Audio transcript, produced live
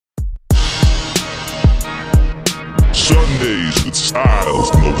Sundays with Styles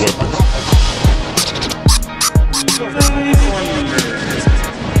and the Weapon.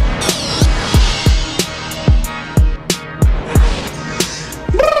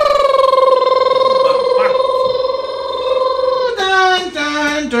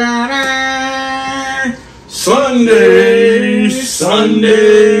 Sundays,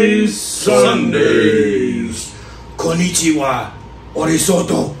 Sundays, Sundays. Konnichiwa,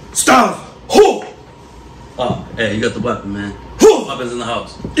 Orisoto, Styles, ho! Oh, hey, you got the weapon, man. Ho! Weapons in the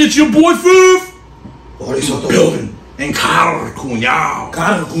house. It's your boy Fifth. Orisoto building and Carl Cunhao.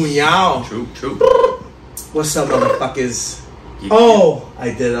 Carl Cunhao. True. What's up, motherfuckers? Yeah. Oh,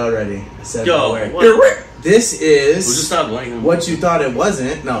 I did it already. I said Yo, it. what? This is We'll just stop blanking. what you thought it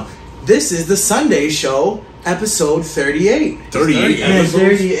wasn't. No, this is the Sunday Show, episode 38. 38 Man, episodes.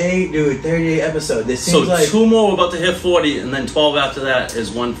 38, dude. 38 episode. This seems So like, two more, we're about to hit 40, and then 12 after that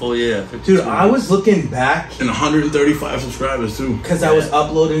is one full year. 52. dude. I was looking back And 135 subscribers too. because I was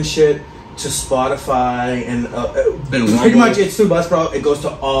uploading shit to Spotify and pretty Rumble. much it's through Buzzsprout. It goes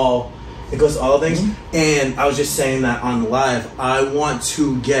to all. It goes to all things. And I was just saying that on live. I want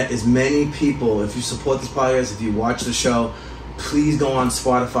to get as many people. If you support this podcast, if you watch the show, please go on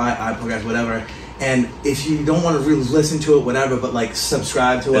Spotify, iPodcast, whatever. And if you don't want to really listen to it, whatever, but like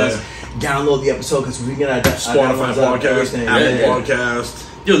subscribe to us, download the episode because we get our Spotify podcast, everything. Apple Yeah. Podcast.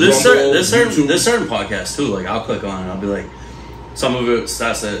 Yo, there's Rumble, certain podcasts too. Like I'll click on it, I'll be like, some of it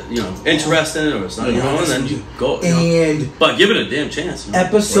starts to interesting or something, and then you go. And but give it a damn chance.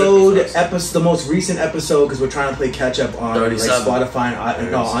 the most recent episode, because we're trying to play catch up on like 37. Spotify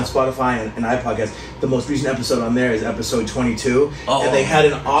on Spotify and iPodcast. The most recent episode on there is episode 22, and they had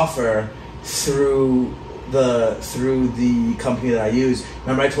an offer through the company that I use.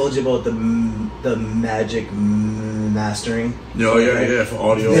 Remember I told you about the Magic Mastering? Oh yeah, for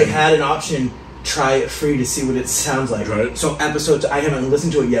audio. They had an option. Try it free to see what it sounds like. Right. So I haven't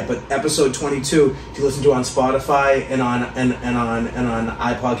listened to it yet, but episode 22, if you listen to it on Spotify and on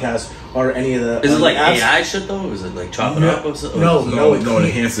iPodcast or any of the Is it like apps, AI shit though? Or is it like chop it up or something? No, it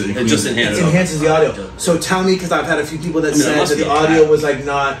enhances it. It just enhances it it. enhances the audio. So tell me, because I've had a few people that said must that be the a audio track. was like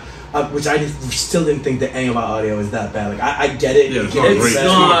not, which I still didn't think that any of our audio is that bad. Like I get it, Yeah, it's it not gets great. It's better,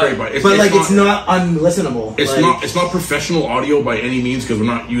 not great, but it's not unlistenable. It's like, not professional audio by any means because we're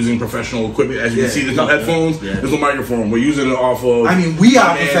not using professional equipment. As you can see, there's no headphones, there's no microphone. We're using it off of. I mean, we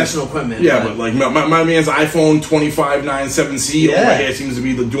are professional equipment. Yeah, but like my man's iPhone 2597C over here seems to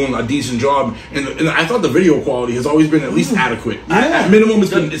be doing a decent job, and I thought the video quality has always been at least adequate. At minimum,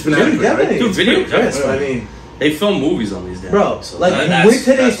 it's been adequate. Right? Dude, video crisp. I mean. They film movies on these damn bro, things, so like that's with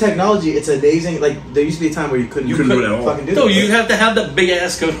today's technology, it's amazing. Like there used to be a time where you couldn't do it at all. Fucking do no, that. you have to have the big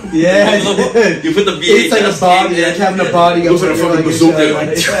ass coat. Yeah, you put the VHS. It's like a body, like having a body. Looks like a fucking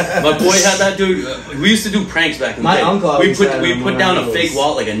bazooka. My boy had that, dude. We used to do pranks back in the day. My uncle we put down a those. fake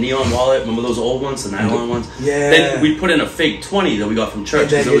wallet, like a neon wallet. Remember those old ones, the nylon ones? Yeah. Then we put in a fake 20 that we got from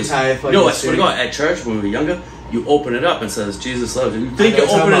church. And then you tie it I swear to God, at church when we were younger, you open it up and says Jesus loves you. You think you're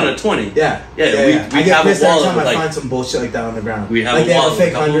opening a 20? Yeah. We I get have pissed a every wallet time with I like. find some bullshit like that on the ground. We have like a they have wallet fake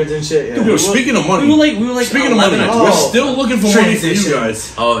with a couple- hundreds and shit. Yeah. Dude, speaking of money, We were like speaking of money, 11. we're still looking for money from you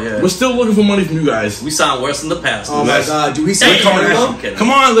guys. Oh yeah. We're still looking for money from you guys. We sound worse in the past. Oh my god, do we see Damn, coming I'm up? kidding. Come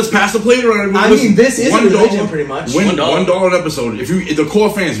on, let's pass the plate around. I mean, this is a $1 religion, pretty much. Win $1. $1 an episode. If the core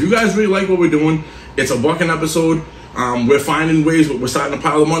fans, if you guys really like what we're doing, it's $1 an episode. We're finding ways. We're starting to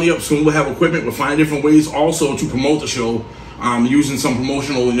pile the money up. Soon we'll have equipment. We're finding different ways also to promote the show. Using some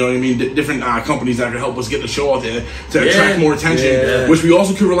promotional, you know what I mean, different companies that can help us get the show out there to attract more attention, which we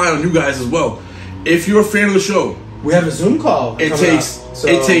also can rely on you guys as well. If you're a fan of the show, We have a Zoom call. it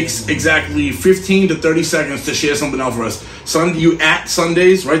takes exactly 15 to 30 seconds to share something out for us. You at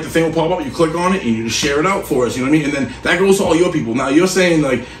Sundays, right? The thing will pop up. You click on it and you just share it out for us. You know what I mean? And then that goes to all your people. Now you're saying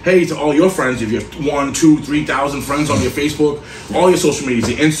like, hey, to all your friends, if you have 1, 2, 3,000 friends on your Facebook, all your social medias,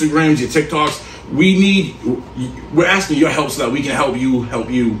 your Instagrams, your TikToks. We're asking your help so that we can help you, help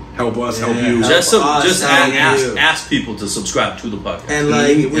us, help you. Just you. ask people to subscribe to the podcast. And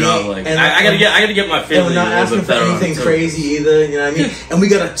like, I gotta get my And family we're not a little asking bit for better. anything crazy either, you know what I mean? And we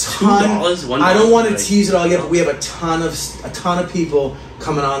got a ton. $2, I don't want to $1, tease it all yet, but we have a ton of people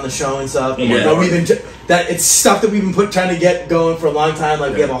coming on the show and stuff. Oh my that God. we've been it's stuff that we've been trying to get going for a long time.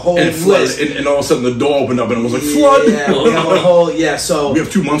 Like we have a whole list. And all of a sudden the door opened up and it was like flood. Yeah, we have a whole So we have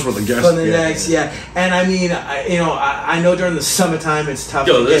 2 months worth of guests for the next. And I mean, I know during the summertime it's tough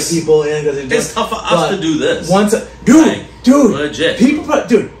to get this- people in because It's tough for us to do this. Dude, legit.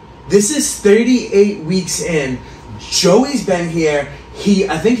 Dude, this is 38 weeks in. Joey's been here.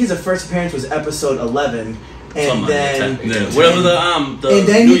 I think his first appearance was episode 11, and Something then like that. Whatever the and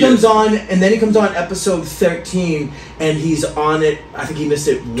then New he comes Year's. on, and then he comes on episode 13, and he's on it. I think he missed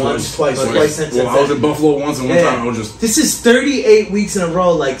it twice since. Well, I was in Buffalo once, and one Yeah. time I was just. This is 38 weeks in a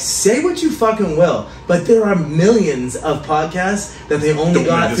row. Like, say what you fucking will, but there are millions of podcasts that they only Don't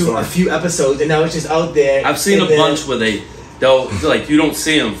got make this through hard. a few episodes, and now it's just out there. I've seen and a then- bunch where they'll like you don't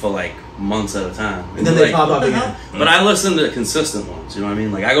see them for like months at a time, And then you're they like, pop what up the again. hell? But I listen to consistent ones. You know what I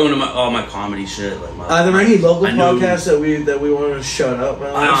mean? Like I go into all my comedy shit. Like my, Are there any local my news. podcasts that we want to shout out?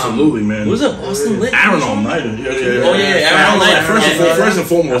 Man? Absolutely, man. Who's it? Boston Lit? Aaron Almighty. Yeah. Oh, yeah, Aaron Almighty. First and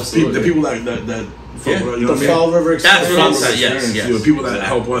foremost, Absolutely. the people that Yeah. you know The what I mean? Fall River That's what I'm Experience. saying. Yes, Experience, yes. you know, people that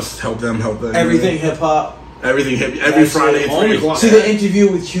help us, help them. Everything hip hop. Everything hit every That's Friday it. at 3 o'clock. See the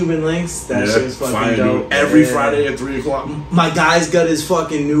interview with Cuban Links? That Yeah, shit was fucking fire, dope. dude. Every Yeah. Friday at 3 o'clock. My guy's got his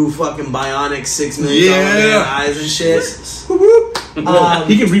fucking new fucking bionic $6 million Yeah. eyes and shit.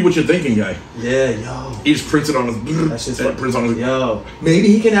 He can read what you're thinking, guy. Yeah, yo. He just prints it on his. That's just it prints on his. Yo, maybe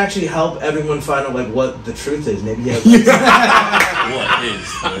he can actually help everyone find out like what the truth is. Maybe he has. What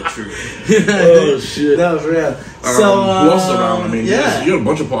is the truth? Oh shit! No, for real. So, So who else is around? I mean, yeah, you got a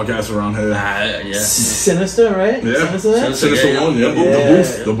bunch of podcasts around here. Yeah. Sinister, right? Yeah. Sinister. There? Sinister Yeah. One, yeah. Yeah.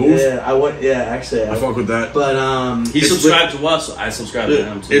 The booth. Yeah, I went. Yeah, actually, I fuck with that. But He It's subscribed to us. I subscribe to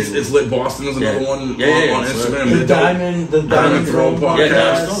him too. It's Lit Boston is another Yeah. one Yeah, on it's Instagram. the They're dope. Diamond Diamond Throne Throne Yeah, podcast.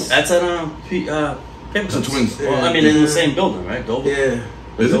 that's, that's at Paper It's a Cuts. twins. Well, I mean, in the same building, right? Dover. Yeah,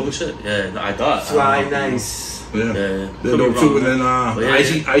 Is it? Dover shit. Yeah, I thought. Fly I don't know. nice. Yeah. Yeah. They're Could be dope too. wrong, And then But the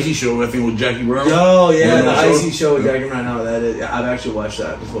yeah, Icy Show, I think, with Jackie Brown. Oh yeah, Yeah, the that show? Icy Show with Jackie Brown. No, that is. I've actually watched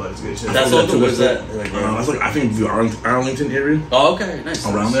that before. It's good shit. That's Yeah, all. too. Where's that? That's like, I think the Arlington area. Oh, okay, nice.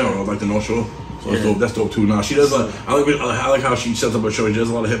 Around there, or like the North Shore. So that's Yeah. dope. That's dope too. Now she does. I like how she sets up her show. She does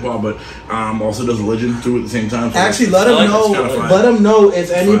a lot of hip hop, but also does religion too at the same time. So Actually, let them like know. it's kinda fun. Let them know if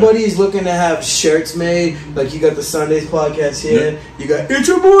anybody's looking to have shirts made. Like you got the Sundays podcast here. Yeah. You got It's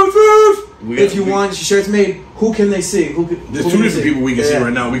Your Boy Fifth. We If got- you we- want shirts made, who can they see? There's two different people we can see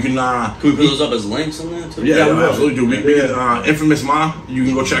right now. We can. Can we put those up as links in there too? Yeah, we will. absolutely do. We can, Infamous Ma, you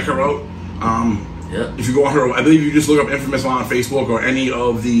can go check her out. Yeah. If you go on her, I believe you just look up Infamous Ma on Facebook or any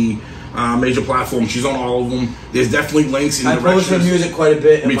of the major platforms. She's on all of them. There's definitely links in I post her directions. music quite a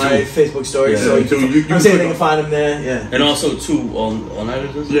bit in Me my too. Facebook story, Yeah, so me too. You I'm saying they click can find them there. Yeah. And also too all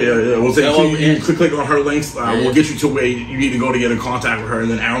nighters. Yeah. We'll say Yeah, so well, you yeah. click on her links. Yeah. We'll get you to where you need to go to get in contact with her. And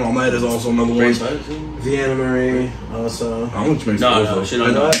then Aaron Almighty is also another one. Brain Spider too. Vienna Marie also. I don't know if she makes No, clothes. no, though. she don't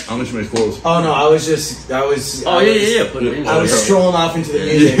I know. don't know if she makes clothes. Oh no, I was. Oh yeah. Put it in. I was Okay. strolling off into the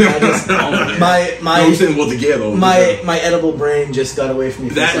music. I just Oh, my No, I'm my saying about the gear though. my edible brain just got away from me.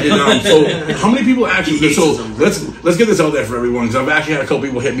 for a That second. so how many people actually? He hates So them. let's get this out there for everyone because I've actually had a couple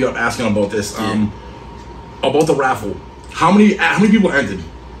people hit me up asking about this. About the raffle. How many people entered?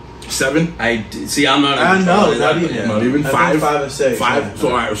 7? See. I'm not. I know, Yeah. not even. Yeah. Not even I think 5. 5 or 6. 5. yeah. So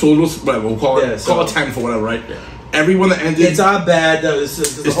all right. So we'll call it Yeah, so- call it 10 for whatever, right? Yeah. Everyone that ended. It's our bad though. The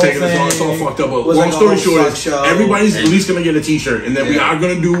It's whole taking thing it's all fucked up. But was long like a story whole short, fuck is show. everybody's at And- least gonna get a T-shirt, and then we Yeah. are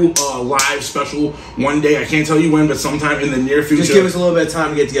gonna do a live special one day. I can't tell you when, but sometime in the near future. Just give us a little bit of time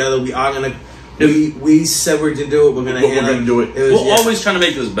to get together. We are gonna. We said we're gonna do it. We're gonna. But we're handle gonna do it. We're was, yeah. always trying to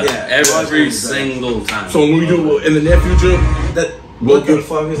make this better. Yeah, we're always trying to Every make it better. single time. So when we do in the near future, That, We'll what the get-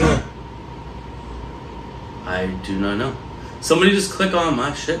 fuck is that? I do not know. Somebody just click on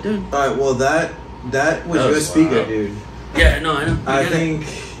my shit, dude. All right. Well, that was That your was speaker, loud. dude. Yeah, no, I know. I get it. think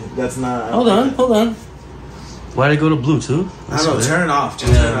that's not. Hold on. Why did I go to Bluetooth? I don't know. Turn it off.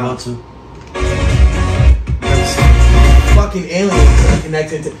 Just Yeah, turn it I'm about off. to. Fucking aliens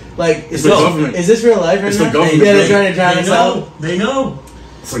connected to like. Is the this, government. is this real life right It's now? the government. Yeah, they're trying to drown us out. They know.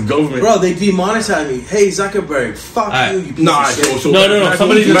 it's a government. Bro, they demonetized me. Hey Zuckerberg, fuck Alright. you, you piece Nah, of shit. so No,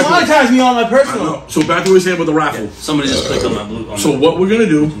 somebody You just- demonetized me on my I personal. know. So back to what we were saying about the raffle. Somebody just clicked on my blue. On So my what we're gonna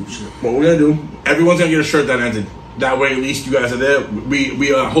do? YouTube shit. What we're gonna do? Everyone's gonna get a shirt that ended. That way, at least you guys are there. We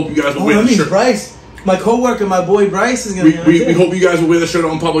hope you guys will Oh, wear that the means shirt. Bryce, my coworker, my boy Bryce is gonna. We hope you guys will wear the shirt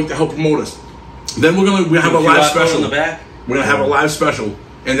on public to help promote us. Then we're gonna have a QR live code special. in the back. We're gonna have a live special,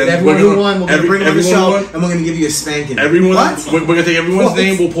 and then Everyone we're who gonna, won, we're gonna bring them on the everyone show, who won, and we're gonna give you a spanking. everyone, What? we're gonna take everyone's What?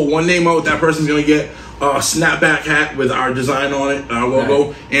 name. We'll pull one name out. That person's gonna get a snapback hat with our design on it, our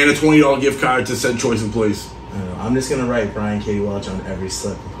logo, and a $20 gift card to said choice of place. I don't know, I'm just gonna write Brian K. Welch on every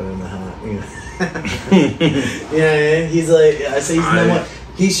slip and put it in the hat. You know, yeah. He's like, I say he's the number one.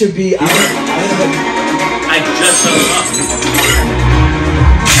 He should be. I just set it up.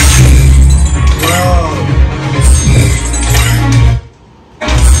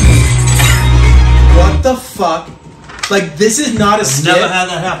 What the fuck? Like, this is not a skit. Never had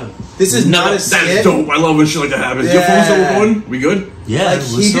that happen. This is not a That's skit. dope. I love when shit like that happens. Your phone's still Yeah. recording? We good? Yeah, Like,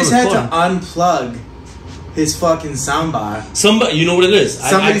 we're he still just had to recording. unplug his fucking soundbar. Somebody, you know what it is.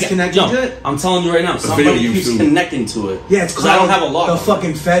 Somebody's connecting to it? I'm telling you right now. video Somebody games keeps too. connecting to it. Yeah, it's 'Cause called I don't have a lock. the on it.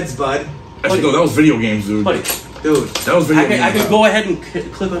 fucking feds, bud. Actually, no, that was video games, dude. Buddy, Dude. That was video games. I could go ahead and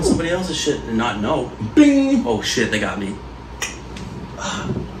click on somebody else's shit and not know. Bing. Oh shit, they got me.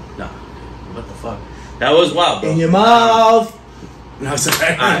 No. What the fuck? That was wild, bro. In your mouth. No,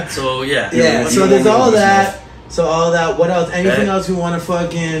 sorry. Alright, so yeah. Yeah, What so do there's you want all me to that. So all that. What else? Anything Hey. else you want to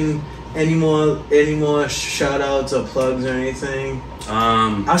fucking any more shout outs or plugs or anything?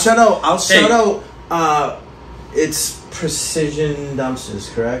 I'll shout out. It's Precision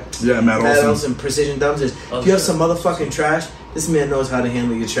Dumpsters, correct? Yeah, Matt Matt Olson. Olson, Precision Dumpsters. Oh, If you have shit. some motherfucking trash, this man knows how to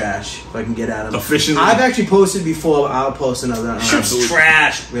handle your trash. If I can get at him. Efficiently. I've actually posted before. I'll post another. Shit's Absolutely.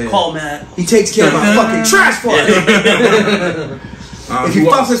 trash. Yeah. Call Matt. He takes care of my fucking trash for me. If you who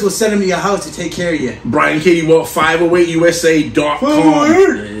fuck else? us, we'll send him to your house to take care of you. Brian Katie, well,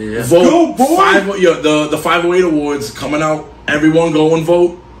 508USA.com. Yeah. Vote. Go, boy. The 508 awards coming out. Everyone go and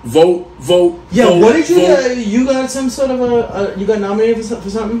vote. Vote. Yeah, vote, what did you vote. get? You got some sort of you got nominated for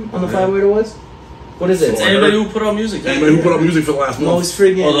something on the 508 Awards? What is it? It's anybody who put out music. Anybody who put up music for the last month. Most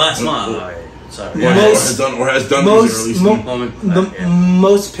friggin' Oh, the last month. Alright. Sorry. Or Most- has done most music releasing. the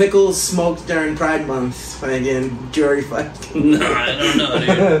most pickles smoked during Pride Month. Fucking jury fight. No, I don't know,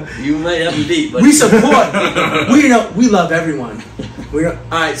 dude. You might have me beat, but We support. we love everyone. All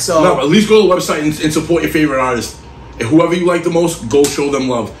right, so No, at least go to the website and support your favorite artist. And whoever you like the most, go show them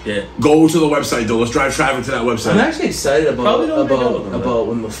love. Yeah. Go to the website though. Let's drive traffic to that I'm website. actually excited Probably don't make up with them, about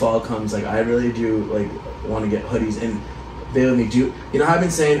when the fall comes. Like I really do want to get hoodies and bear with me. You know how I've been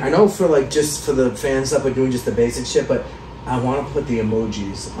saying? I know for just for the fan stuff, we're doing just the basic shit, but I want to put the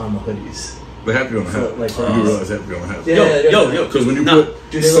emojis on the hoodies. They have to be on the hat. Like, You do realize they have to be on the hat. Yeah. Yo. Because when you Nah. put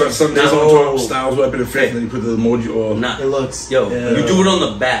Dude, they look- Sundays no. on top, Styles Weapon and Fifth, and then you put the emoji or Nah. It looks. Yo, yeah. you do it on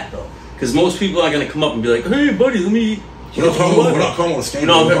the back though, because most people are gonna come up and be like, "Hey, buddy, let me." We're not talking about the skank.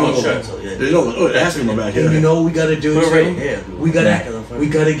 No, I'm We're talking talking about shirts, so, yeah. It has to be on my back. And Yeah. you know what we gotta do Put it too? right here, dude. We Back of the gotta front. we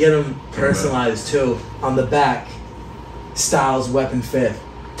gotta get them personalized too. On the back, Styles Weapon Fifth.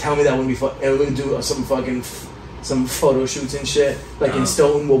 Tell me that when we and we're gonna do some photo shoots and shit. Like in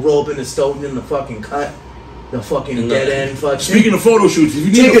Stoughton, we'll roll up into Stoughton in the fucking cut, the fucking In the- dead end fucking. Speaking of photo shoots, if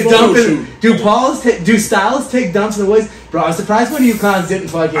you take need a a photo dump shoot, in. Do Styles take dumps in the woods? Bro, I'm surprised one of you clowns didn't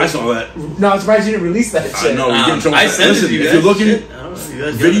fucking. I saw that. No, I'm surprised you didn't release that shit. I know. You get in trouble I for that. sent it Listen, to you if guys. you're looking Shit, I don't know if you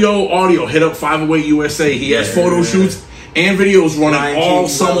guys got video, audio, hit up 508 USA. He has photo shoots and videos running Ryan all Keaton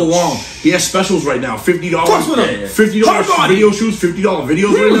summer Roach. long. He has specials right now. $50. Fuck with him. Yeah. $50 Hard video shoots. $50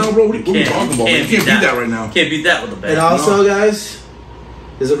 videos right now, bro. What are you talking about? Man? You can't beat that right now. Can't beat that with a bag. And also, guys,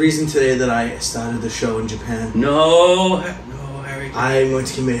 there's a reason today that I started the show in Japan. No, Harry. I am going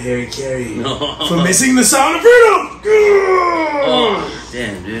to commit Harry Carey No. for missing the sound of freedom. Oh,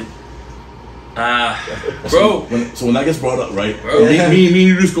 damn, dude. Bro. So when that gets brought up, right? Bro. Me and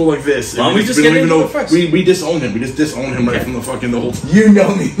you just go like this. Why don't we just don't get even into know. it first? We disown him. We just disown him right from the fucking the whole. You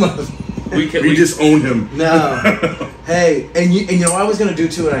know me, mother. We disown him. No. Hey, and you know what I was gonna do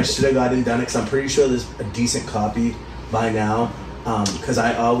too, and I should have gotten done it because I'm pretty sure there's a decent copy by now. Because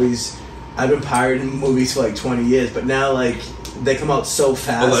I've been pirating movies for 20 years, but now they come out so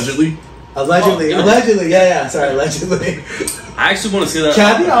fast. Allegedly. Oh, Allegedly, yeah. Sorry, allegedly. I actually want to see that.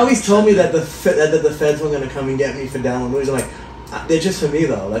 Kathy always told me that the feds were gonna come and get me for downloading movies. I'm like, they're just for me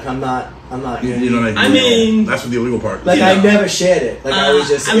though. I'm not. You know, I mean- that's what the illegal part. Like You I know. never shared it. I was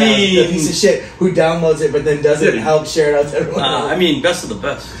just I mean- the piece of shit who downloads it but then doesn't Yeah. help share it out to everyone else. I mean, best of the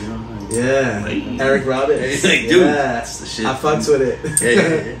best. You know. Yeah, Right. Eric Roberts. Like, dude, yeah. that's the shit. I fucks with it.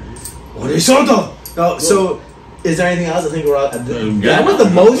 Yeah. What is Soto? No, so is there anything else? I think we're all. That yeah, was the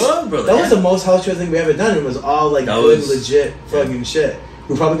no, most. good, brother, That was yeah. the most house show thing we ever done. It was all That good, was- legit, fucking shit.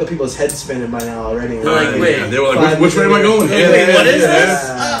 We probably got people's heads spinning by now already. They're like, wait, They were like, which way am I going? Wait, what is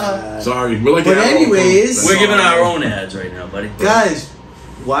this? Sorry, we're like. But the Arrow anyways- crew. We're giving our own ads right now, buddy. Guys,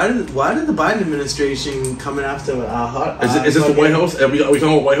 why did the Biden administration coming after our hot? Is this the White House? Are we talking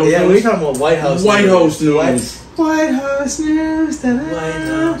about White House? Yeah, news? we're talking about White House. White news. House news. White House news. White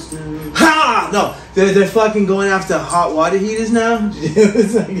House news. Ha! No, they're fucking going after hot water heaters now.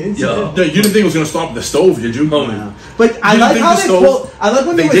 It's like, it's- Yo. No, you didn't think it was gonna stop at the stove, did you? Homie. But I You like think how the they stove- quote. I like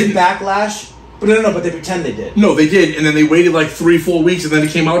when they there was didn't. backlash. But no, but they pretend they did. No, they did, and then they waited like 3-4 weeks, and then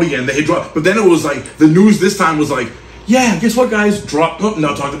it came out again. They had dropped, but then it was like the news this time was like, yeah, guess what, guys? Dropped. Oh,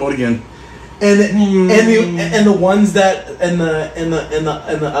 now talked about it again. And the ones that and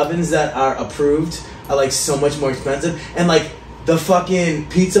the ovens that are approved are like so much more expensive. And like the fucking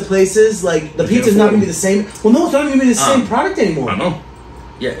pizza places, like the You can't pizza's not afford gonna be the same. Well, no, it's not gonna be the same product anymore. I know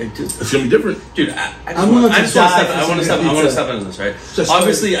Yeah, dude. it's gonna be different. Dude, I I'm willing to just want die to for step. I want to some step. I want to pizza. step into this, right? Just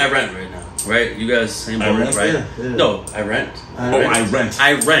Obviously, I rent right now. right? You guys same I boat, rent? right? Yeah. No, I rent. I rent.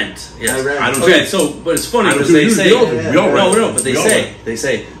 I rent. Yes. I rent. I don't Okay, do- so but it's funny I don't because do- they we say all do. We all rent. no, but We all rent. they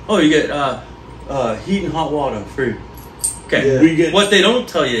say, oh, you get heat and hot water free. Okay, Yeah. We get what they don't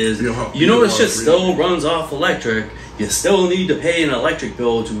tell you is, Yeah, hot- you know, heat this and shit water free. still runs off electric. You still need to pay an electric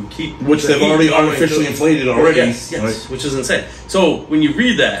bill to keep which the they've heat already going artificially to- inflated already. Yes, right? which is insane. So when you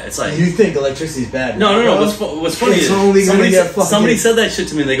read that, it's like You think electricity's bad? no. bro? What's funny It's is only gonna somebody, get fucking- somebody said that shit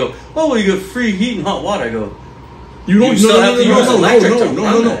to me. And they go, "Oh, well, you get free heat and hot water." I go, You don't You still have to use electric to run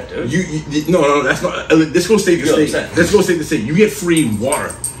no. that, dude. No, that's not. This goes state to You know what I'm state. saying? Let's go state to state. You get free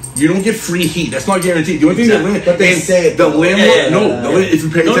water. You don't get free heat. That's not guaranteed. The only thing Exactly. that But they and say it, the though. landlord. Yeah, no, yeah. the if you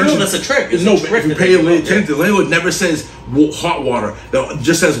pay No, attention, that's a trick. It's no, a but trick if you that pay they do. attention, the landlord never says hot water. It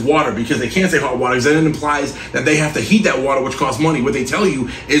just says water because they can't say hot water because then it implies that they have to heat that water, which costs money. What they tell you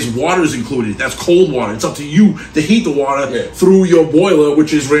is water is included. That's cold water. It's up to you to heat the water Yeah. through your boiler,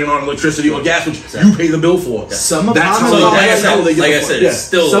 which is ran on electricity or gas, which you pay the bill for. Some That's how apartment So like I that's how said, they get like the I said, yeah. it's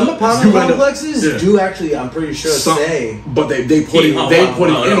still Some apartment You end up- complexes yeah. do actually, I'm pretty sure, say. but they put Heat it hot they water. put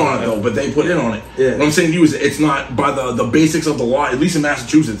it No, in no, on it no. though. But they put in on it. Yeah. What I'm saying to you is it's not by the basics of the law. At least in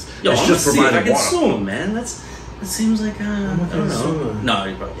Massachusetts, Yo, it's I'm just gonna see if I providing can water. sue him, man. That seems like I don't know. consumer. No,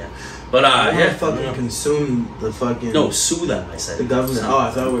 you probably yeah. But I want yeah, to fucking consume the fucking. no, sue them. I said The government. Oh,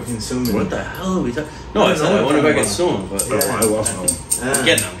 I thought we were consuming. What the hell are we talking? No, I I said don't know I wonder if I what can sue him, but Oh, I lost my own. I'm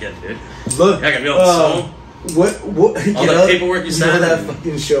getting, dude. Look, I can be able to sue him. What? You All know, that paperwork you know signed. that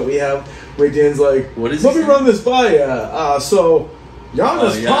fucking show we have where Dan's like, What is let he me saying? run this by you. So, Giannis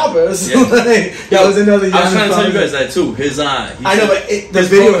Oh, yeah. Papas. Yeah. Like, that was another Giannis I was trying to tell you Papas. guys that too. His I know, but the his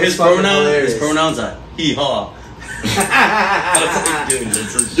video his is fucking pronoun hilarious. his pronouns are he haw. Dude,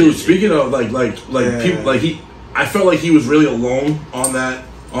 that's some Dude, shit. speaking of like Yeah. people I felt like he was really alone on that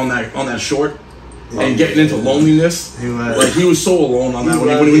short. And getting into loneliness, He was. like he was so alone on that You when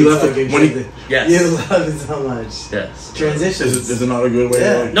love he it left. fucking When he shit. Yes. You love it so much. Yes. Transitions. is it not a good way?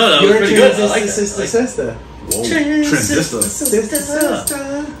 Yeah. To like, No, that was You're pretty a good. I like transistor, that. sister. whoa, transistor.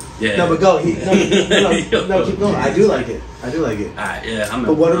 Sister. Yeah. No, but go. No, keep going. I do like it. Alright, yeah. I'm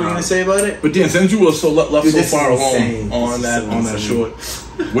But what are we gonna say about it? But Dan, since you were left Dude, so this far is alone insane. on This is that insane. short,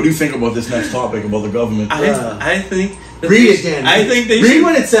 what do you think about this next topic about the government? I think. that Read they- it, Dan. I think they Read should,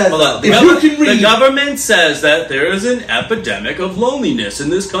 what it says. Hold on. If you can read- The government says that there is an epidemic of loneliness in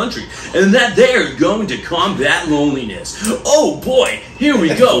this country, and that they're going to combat loneliness. Oh boy, here we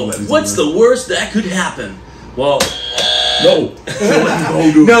go. What's the worst that could happen? Well, No,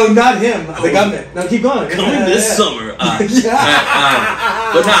 no, dude. No, not him. The government. No, keep going. coming this summer.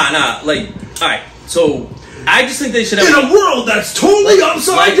 But nah. Like, all right. So I just think they should have In a world that's totally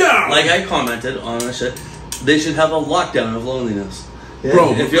upside down. Like I commented on that shit. They should have a lockdown of loneliness. Yeah.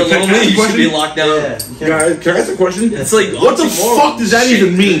 Bro, If you're can I lonely, ask a you should be question? locked down. Yeah. you can't- Guys, can I ask a question? It's like What the oxymoron fuck does that shit,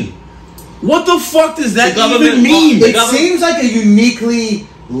 even mean? dude. What the fuck does that The government even mean? The It government- seems like a uniquely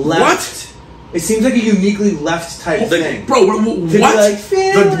left. What? It seems like a uniquely left type The- thing. Bro, what? be like,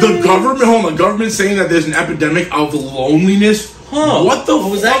 the government, hold on, the government saying that there's an epidemic of loneliness? Huh. What the How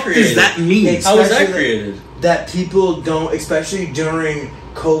was that fuck does created? that mean? It's- How was that Especially- created? That people don't, especially during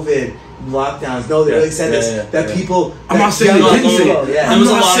COVID lockdowns. No, they Yeah. really said this. Yeah, that yeah. people. I'm that not saying they younger didn't say people- it. Yeah. There I'm was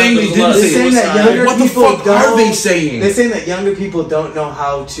a not lot saying of- they there was a lot didn't of say They're saying that suicide. younger What the people fuck are don't- they saying? They're saying that younger people don't know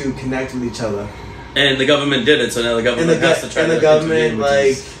how to connect with each other, And the government did it, so now the and government has to try to the government intervene,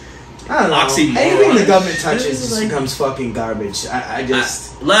 which is- I don't know. Oxymoron. Anything the government touches This is just like- becomes fucking garbage. I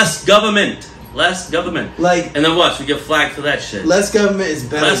just less government. like And then watch, we get flagged for that shit. less government is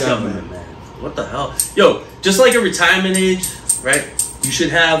better Less government. government, man. What the hell? Yo, just like a retirement age, right? You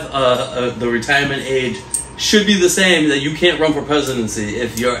should have the retirement age should be the same, that you can't run for presidency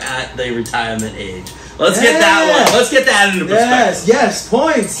if you're at the retirement age. Let's get that Yeah. one. Let's get that into perspective. Yes,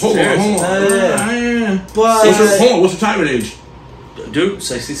 points. Hold on. But What's the time age? Dude,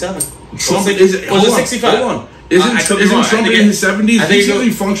 67. Trump Was is it? was hold it on, 65? Hold on. Isn't, I could be isn't wrong. I Trump think in it- his 70s? I think He's it goes-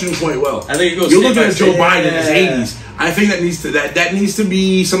 really functioning quite well. I think it goes You're state looking by at Joe state. Biden in his Yeah. 80s. I think that needs to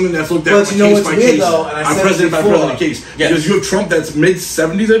be something that's looked at But on you know case what's by weird, case, though, and I on said it president by before. president case. Yes. Because you have Trump that's mid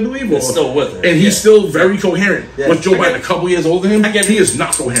 70s, I believe, It's still with it. and he's Yeah. still very coherent. Yeah. With Joe I get Biden it. a couple years older than him, I get he it. is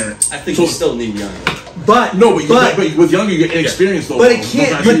not coherent. I think so, you still need younger. but no, but with younger, you get inexperienced though. But it can't-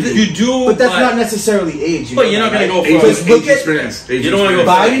 Sometimes but you the- do. You do, but that's not necessarily age. You But know you're not that, gonna right? go for Age, it. Look age at- experience. Age You don't want to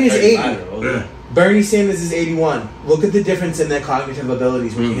go. experience. Biden is 80. Yeah. Bernie Sanders is 81. Look at the difference in their cognitive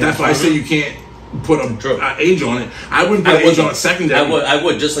abilities. When you That's why I say you can't put a True. age on it. I wouldn't put age on it secondary. I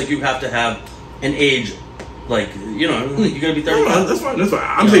would just like you have to have an age, like you know, like you gotta be 35. No, that's fine. That's fine.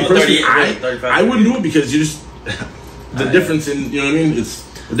 I'm You saying know, personally, 38, 35. I wouldn't do it because you just the difference in, you know what I mean? It's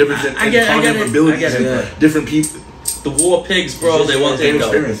the difference in I get it, cognitive I get it. abilities I get it. and different people. The war pigs, bro. They want their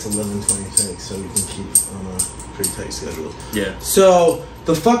dough. It's 11:26, so we can keep on a pretty tight schedule. Yeah. So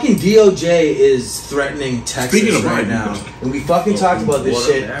the fucking DOJ is threatening Texas Speaking of right Biden, now, and we fucking talked about this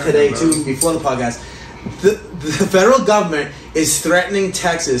shit today too before the podcast. The federal government is threatening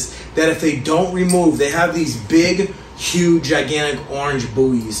Texas that if they don't remove, they have these big, huge, gigantic orange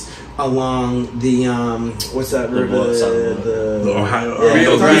buoys along the what's that river? The Ohio,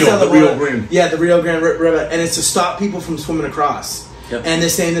 Rio Grande. Yeah, the Rio Grande River, and it's to stop people from swimming across. Yep. And they're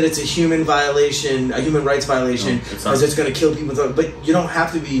saying that it's a human violation, a human rights violation, because it's going to kill people. But you don't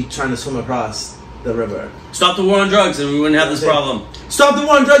have to be trying to swim across the river. Stop the war on drugs, and we wouldn't have this problem. Stop the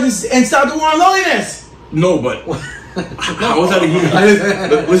war on drugs and stop the war on loneliness. No, but how is that a human?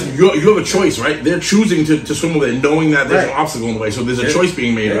 Listen, you have a choice, right? They're choosing to swim with it, knowing that there's an obstacle in the way. So there's a choice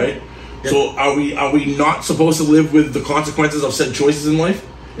being made, right? So are we not supposed to live with the consequences of said choices in life?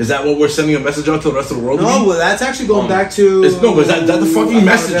 Is that what we're sending a message out to the rest of the world? No, well, that's actually going back to. But is that the fucking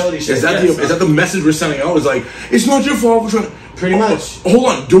message? Is that the message we're sending out? Is like, it's not your fault. We're trying. Pretty much. Hold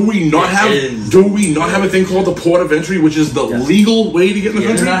on. Do we not have a thing called the port of entry, which is the legal way to get in the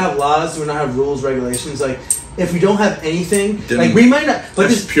country? Do we not have laws? Do we not have rules, regulations? Like, if we don't have anything, Then like we might not. But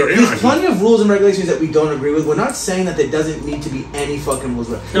that's pure there's anarchy. plenty of rules and regulations that we don't agree with. We're not saying that there doesn't need to be any fucking rules.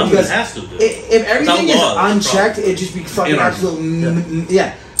 No, because it has to. If everything is law, unchecked, it'd just be fucking Anarchy. absolute.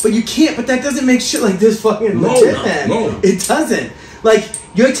 Yeah. But you can't. But that doesn't make shit like this fucking legit, man. No. It doesn't. Like,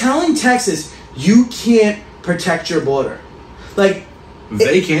 you're telling Texas you can't protect your border. Like,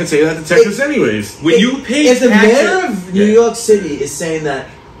 They can't say that to Texas anyways. When you pay if the taxes- mayor of New York City is saying that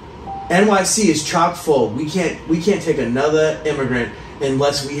NYC is chock full, we can't take another immigrant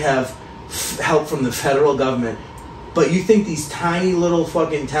unless we have help from the federal government. But you think these tiny little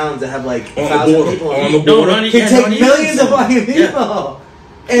fucking towns that have like On the 1,000 border, people on the No, border. not can take not millions of fucking people,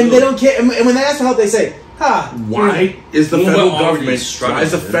 Yeah. and they don't care. And when they ask for help, they say, "Ha, Why is the Well, federal we're already government? struggling, Why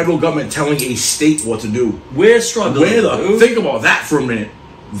is the dude. federal government telling a state what to do? We're struggling. Where the dude. think about that for a minute.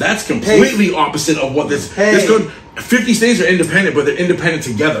 That's completely opposite of what this. This good. 50 states are independent, but they're independent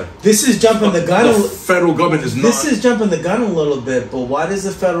together. This is jumping the gun. The federal government is not. This is jumping the gun a little bit, but why does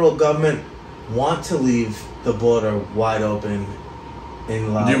the federal government want to leave the border wide open and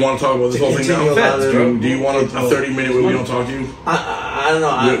allow? Do you want to talk about this whole thing now? Feds, Do you want a 30-minute where we don't talk to you? I don't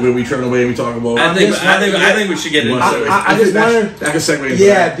know. Where we turn away and we talk about? I think we should get into it. I just wonder. That can segue into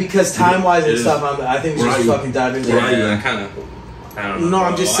Yeah, that. because time-wise and It is. stuff, I think we Where should are you? fucking dive into Where are it. you? Yeah, kind of. I don't know. No, bro.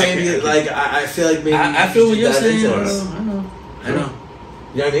 I'm just I saying, can't- like, I feel like maybe I we feel should what you're dive saying. into Bro. this. I know.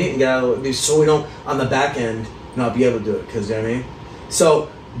 You know what I mean? You gotta, so we don't, on the back end, not be able to do it, because you know what I mean? So,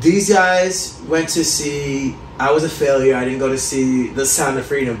 these guys went to see, I was a failure, I didn't go to see The Sound of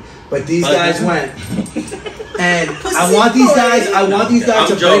Freedom, but these guys went, and I want these guys I'm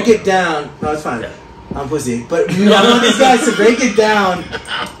to joking. break it down. No, it's fine. Yeah. I'm pussy. But I want these guys to break it down,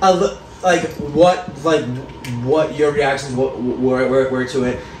 what your reactions were to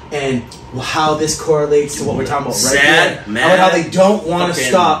it, and how this correlates to what we're talking about right Sad, now. mad, How they don't want to fucking-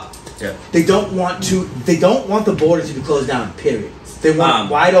 stop. Yeah. They don't want to. They don't want the border to be closed down. Period. They want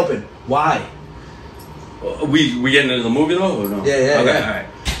it wide open. Why? We getting into the movie though, or no? Yeah, Okay, yeah. all right.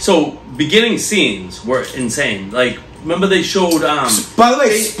 So beginning scenes were insane. Like, remember they showed By the way,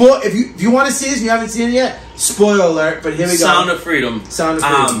 if you want to see this and you haven't seen it yet, spoiler alert. But here we go. Sound of Freedom. Sound of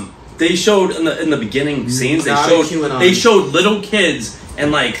Freedom. They showed in the beginning scenes. Not a QAnon. They showed little kids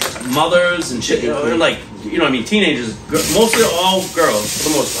and like mothers and shit. You know, and like what I mean, teenagers. Mostly all girls for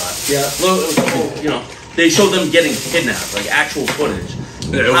the most part. Yeah. You know, they showed them getting kidnapped, like actual footage.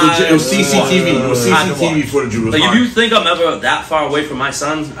 Yeah, it was CCTV. It was CCTV footage. It was Like, if hard. you think I'm ever that far away from my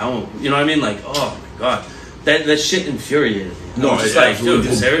sons, I won't. You know what I mean? Like, oh my god, that shit infuriated me. No, I'm just it like, absolutely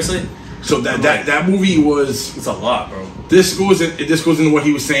dude, did. seriously, So that movie was. it's a lot, bro. This goes into what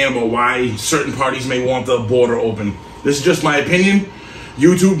he was saying about why certain parties may want the border open. This is just my opinion.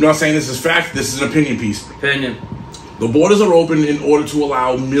 YouTube, not saying this is fact. This is an opinion piece. Opinion. The borders are open in order to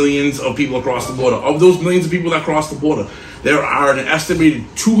allow millions of people across the border. Of those millions of people that cross the border, there are an estimated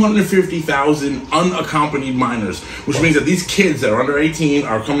 250,000 unaccompanied minors, which means that these kids that are under 18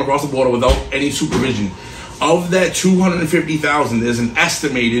 are coming across the border without any supervision. Of that 250,000, there's an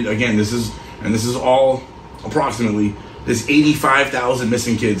estimated, again, this is all approximately, there's 85,000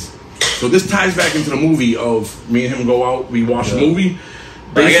 missing kids. So this ties back into the movie of me and him go out, we watch the movie.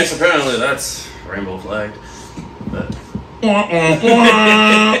 But I guess apparently that's rainbow flagged. But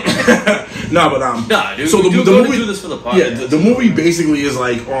No, but nah, dude. so the go movie to do this for the podcast. Yeah, the movie basically is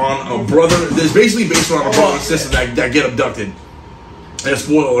like on a brother. There's basically based on a brother and sister that get abducted. And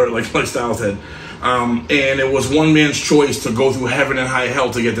spoiler alert, like Styles said. And it was one man's choice to go through heaven and high hell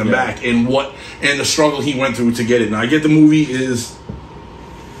to get them back, and the struggle he went through to get it. Now I get the movie is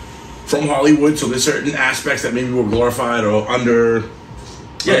from Hollywood, so there's certain aspects that maybe were glorified or underwoven.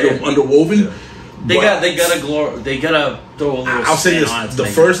 Yeah. They gotta throw a little. I'll say this: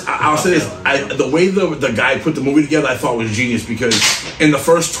 the way the guy put the movie together, I thought was genius, because in the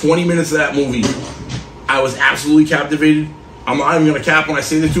first 20 minutes of that movie, I was absolutely captivated. I'm not even gonna cap when I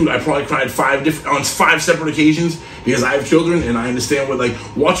say this, dude. I probably cried on five separate occasions, because I have children and I understand what, like,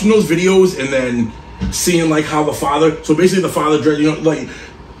 watching those videos and then seeing like how the father. So basically, the father, like.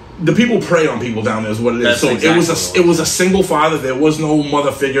 The people prey on people down there is what it is. That's so exactly it was a single father. There was no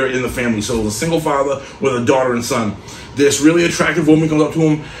mother figure in the family. So it was a single father with a daughter and son. This really attractive woman comes up to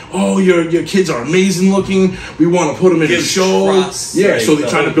him. Oh, your kids are amazing looking. We want to put them in a show. Trust. Yeah, so they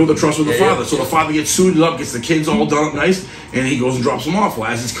try to build the trust with the father. Yeah. So the father gets suited up, gets the kids all done up nice, and he goes and drops them off.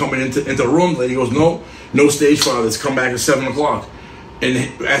 Well, as he's coming into the room, the lady goes, no stage fathers. Come back at 7 o'clock. And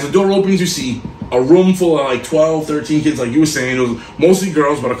as the door opens, you see a room full of like 12, 13 kids, like you were saying. It was mostly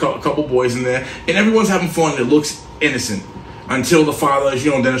girls, but a couple boys in there. And everyone's having fun. It looks innocent. Until the father,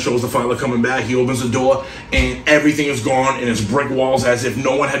 then it shows the father coming back. He opens the door, and everything is gone, and it's brick walls as if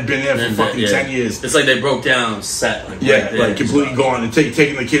no one had been there for fucking 10 years. It's like they broke down set. Like completely gone, and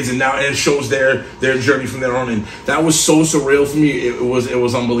taking the kids, and it shows their journey from there on. And that was so surreal for me. It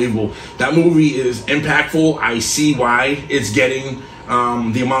was unbelievable. That movie is impactful. I see why it's getting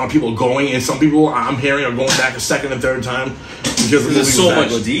the amount of people going, and some people I'm hearing are going back a second and third time because the there's so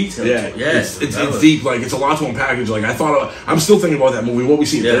much detail. Yeah, it's deep. Like, it's a lot to unpack. Like, I'm still thinking about that movie. What we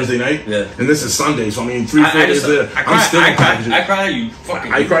see Thursday night, and this is Sunday. So I mean, 3-4 days later, I'm still unpacking. I cry. You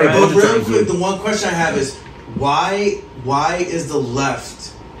fucking. I cry. But real quick, the one question I have is why is the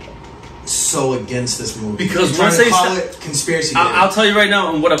left so against this movie? Because once they call it conspiracy theory. I'll tell you right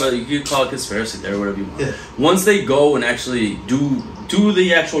now, and whatever you can call it, conspiracy theory, whatever you want. Yeah. Once they go and actually do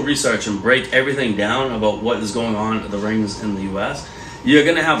the actual research and break everything down about what is going on at the rings in the U.S., you're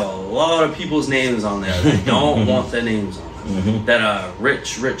gonna have a lot of people's names on there that don't want their names on it, that are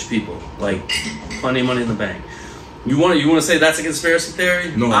rich people, like plenty of money in the bank. You want to say that's a conspiracy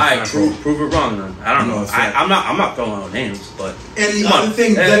theory? No, prove it wrong. Then I don't know. I'm not throwing out names, but and the other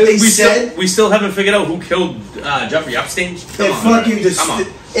thing that they said, we still haven't figured out who killed Jeffrey Epstein.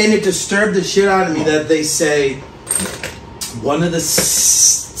 It disturbed the shit out of me that they say one of the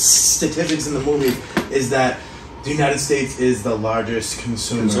statistics in the movie is that the United States is the largest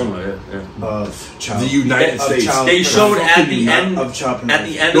consumer of child. The United States. They showed at the end of child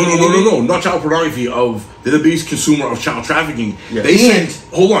pornography. No, not child pornography. They're the biggest consumer of child trafficking. Yeah. They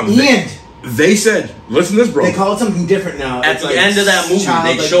said, listen to this, bro. They call it something different now. At the end of that movie,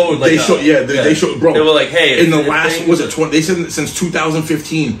 they showed, bro. They were like, hey, in the last, they said since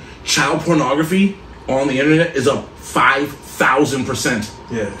 2015, child pornography on the internet is up 5,000%.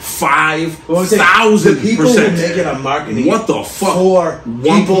 Yeah, 5,000%. People who make it a marketing. What the fuck? For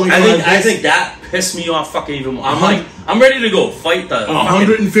people, I think that pissed me off fucking even more. I'm ready to go fight the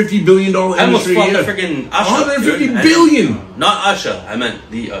 $150 billion industry. I almost freaking Usher. $150 billion. Not Usher. I meant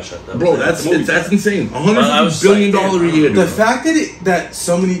the Usher. Bro, that's insane. $150 billion a year. The fact that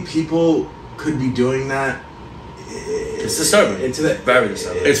so many people could be doing that, it's disturbing. It's very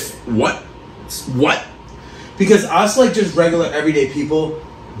disturbing. It's what? Because us, like, just regular everyday people,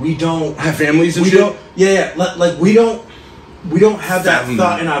 we don't have families and shit. Like we don't have that Fathom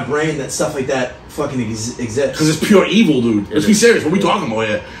thought in our brain that stuff like that fucking exists. Because it's pure evil, dude. Let's be serious. What are we talking about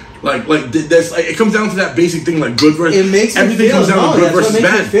here? It comes down to that basic thing, like good versus. It makes everything me feel, comes down to good versus bad.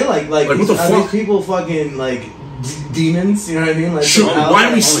 It makes me feel like what the fuck? These people fucking like demons. You know what I mean? Like, sure. Why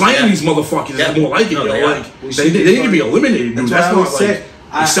are we slaying these motherfuckers? It's more like it. They need to be eliminated, dude. That's not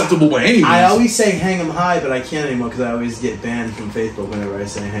acceptable by any means. I always say hang them high, but I can't anymore because I always get banned from Facebook whenever I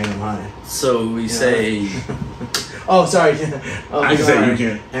say hang them high. So we say. Oh, sorry. I can say you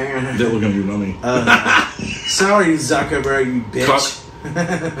can't. They're looking at you, not me. Sorry, Zuckerberg, you bitch.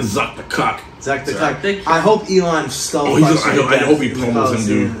 Zuck the cuck. Zuck the cuck. I hope Elon skull. I hope he pummels him,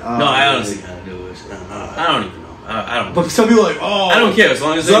 dude. No, I honestly kind of do it. I don't even know. I don't. But some people are like, I don't care as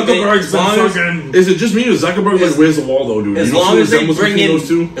long as Zuckerberg's fucking. Is it just me or Zuckerberg? Like, where's the wall though, dude? As long as they bring in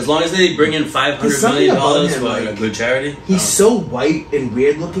 $500 million for a good charity. He's so white and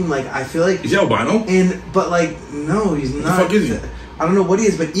weird looking. Like, I feel like is he albino? But like, no, he's not. The fuck is he? I don't know what he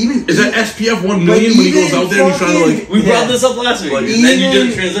is, but even Is that SPF 1 million when he goes out there and he's trying to like? We brought this up last week. Like, and then you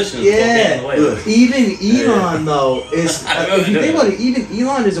did a transition. Yeah. Even Elon though is if you think about it, even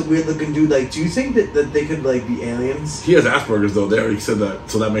Elon is a weird looking dude. Like, do you think that they could like be aliens? He has Asperger's though. They already said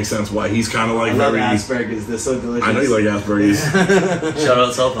that, so that makes sense why he's kind of like I love very. Asperger's. They're so delicious. I know you like Asperger's. Shout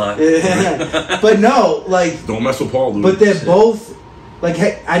out South Park. Yeah. But no, like, Don't mess with Paul, dude. but they're both. Like,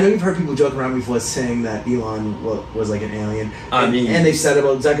 hey, I know you've heard people joke around before saying that Elon was like an alien. And they've said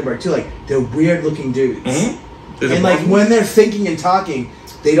about Zuckerberg too. Like, they're weird looking dudes. Mm-hmm. And like when they're thinking and talking,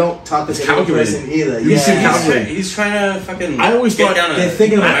 they don't talk the same person either. He's trying to fucking. I always thought they're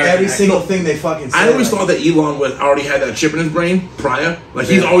thinking about every single thing they fucking say. I always thought that Elon already had that chip in his brain prior. Like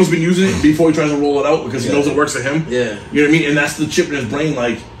he's always been using it before he tries to roll it out because he knows it works for him. Yeah. You know what I mean? And that's the chip in his brain.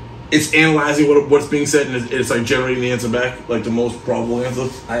 Like it's analyzing what's being said and it's like generating the answer back, like the most probable answer.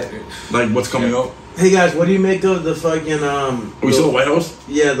 Like what's coming out. Hey guys, what do you make of the fucking Are we still the White House?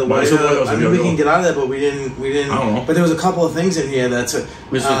 Yeah, the White House. I mean, we can get out of that, but we didn't. I don't know. But there was a couple of things in here that's.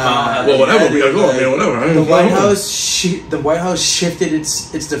 Well, whatever. We gotta go. Man, whatever. The White House shifted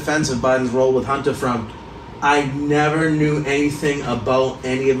its defense of Biden's role with Hunter from, I never knew anything about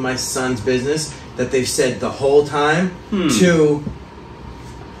any of my son's business that they've said the whole time to.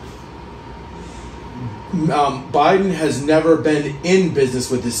 Biden has never been in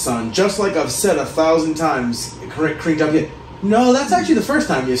business with his son, just like I've said 1,000 times. Cranked up here. No, that's actually the first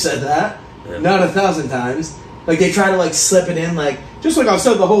time you said that. Yeah. Not 1,000 times. Like they try to like slip it in, like just like I've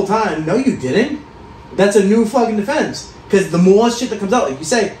said the whole time. No, you didn't. That's a new fucking defense. Because the more shit that comes out, like you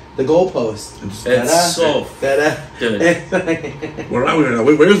say, the goalpost. It's so. Where are we right now?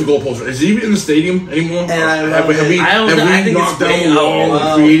 Where's the goalpost? Is he even in the stadium anymore? And have we knocked down the wall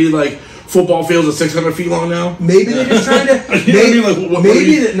and created like football fields are 600 feet long now? Maybe they're just trying to.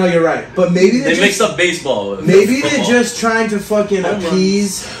 No, you're right. But maybe they mixed up baseball. Maybe they're just trying to fucking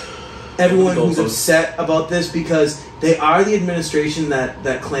appease everyone who's upset about this because they are the administration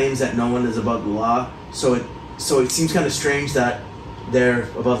that claims that no one is above the law. So it seems kind of strange that they're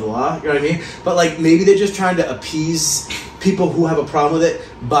above the law. You know what I mean? But like maybe they're just trying to appease people who have a problem with it,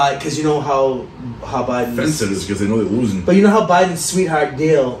 because you know how Biden's offensive is because they know they're losing. But you know how Biden's sweetheart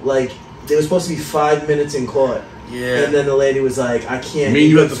deal, like. They were supposed to be 5 minutes in court. Yeah. And then the lady was like, I can't. Me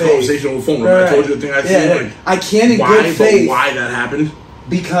and you had this conversation on the phone. Right. I told you the thing I said. Like, I can't in good faith. Why that happened?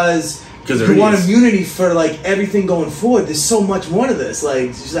 Because you want immunity for like everything going forward. There's so much more to this.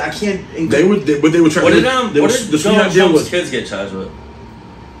 Like, I can't. They were trying. What did the sweetheart deal with kids get charged with?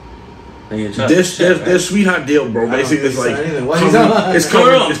 Their sweetheart deal, bro. Basically, it's like it's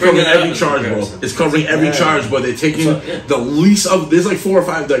covering every charge, bro. It's covering every charge, but they're taking the least of. There's like 4 or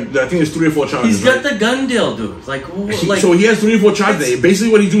 5. Like, I think there's 3 or 4 charges. He's got the gun deal, dude. So he has 3 or 4 charges.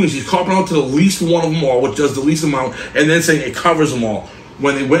 Basically, what he's doing is he's copping out to the least one of them all, which does the least amount, and then saying it covers them all.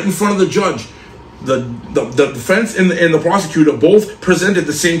 When they went in front of the judge, the defense and the prosecutor both presented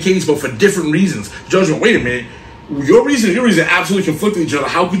the same case, but for different reasons. The judge went, wait a minute. Your reason absolutely conflict with each other.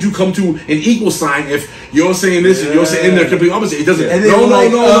 How could you come to an equal sign if you're saying this and you're saying the complete opposite? It doesn't.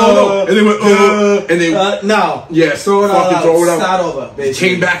 No. And they went, and they no. Yes. Throw it out. Start over. Basically.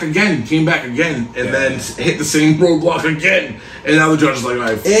 Came back again, and then hit the same roadblock again. And now the judge is like, all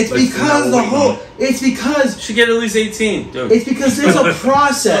right. It's because It's because you should get at least 18. Dude. It's because there's a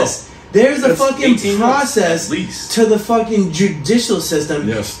process. There's a fucking process to the fucking judicial system,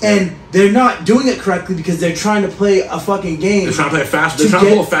 and they're not doing it correctly because they're trying to play a fucking game. They're trying to play fast. They're trying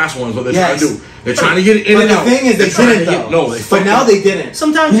to pull fast ones. What they're trying to do. They're trying to get it in and out. But the thing is, they didn't though. But now they didn't.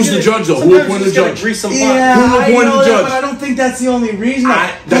 Sometimes who's the judge though? Who appointed the judge? Yeah, I know that, but I don't think that's the only reason.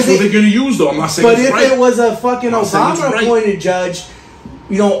 That's what they're going to use though. I'm not saying. But if it was a fucking Obama appointed judge.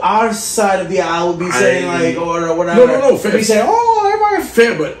 You know, our side of the aisle would be saying like, or whatever. No, fair. We say, everybody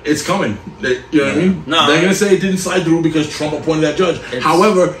fair, but it's coming. You know what I mean? No, they're gonna say it didn't slide through because Trump appointed that judge.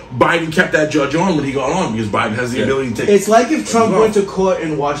 However, Biden kept that judge on when he got on because Biden has the ability to take. It's like if Trump went to court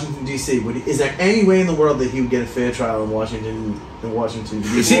in Washington D.C. Is there any way in the world that he would get a fair trial in Washington?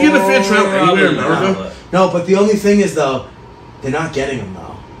 Is he getting a fair trial anywhere in America? No, but the only thing is though, they're not getting him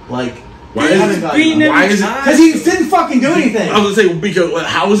though. Like. Why is it? Because he didn't fucking do anything. I was gonna say because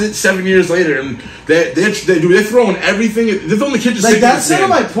how is it 7 years later and they're throwing everything. They're throwing the kitchen sink. Like that's sort of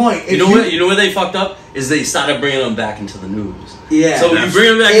my point. You know where they fucked up is they started bringing him back into the news. Yeah. So when you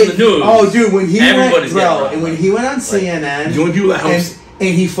bring him back in the news, oh dude, when he went on CNN, the only people that helps.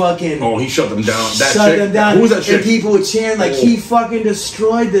 And he fucking he shut them down. Shut them down. Who was that chick? And people were cheering like he fucking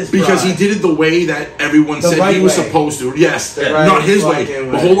destroyed this. Because he did it the way that everyone said he was supposed to. Yes, not his way.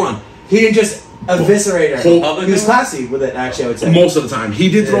 But hold on, he didn't just eviscerate her. He was classy with it. Actually, I would say most of the time he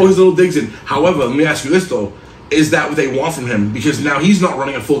did throw his little digs in. However, let me ask you this though: is that what they want from him? Because now he's not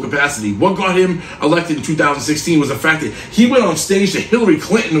running at full capacity. What got him elected in 2016 was the fact that he went on stage to Hillary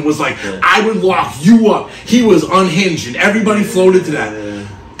Clinton and was like, I would lock you up. He was unhinged, and everybody floated to that.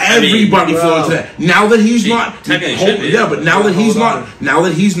 Everybody floated to that. Now that he's not, but now that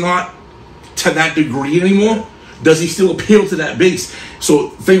he's not to that degree anymore, does he still appeal to that base? So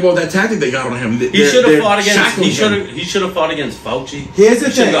think about that tactic they got on him. He should have fought against. He should have fought against Fauci. Here's the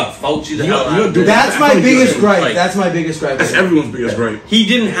thing. Should have got Fauci the hell out. That's my biggest gripe. That's my biggest gripe. That's everyone's biggest gripe. He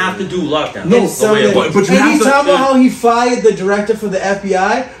didn't have to do lockdown. No, but you have to talk about how he fired the director for the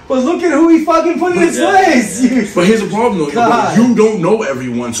FBI. But look at who he fucking put in his place. But here's the problem, though. God. You don't know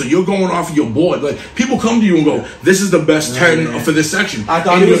everyone, so you're going off of your board. Like, people come to you and go, "This is the best 10 for this section." I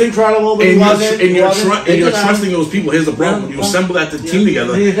thought he was incredible, but he wasn't. And you're trusting those people. Here's the problem: when you assemble that team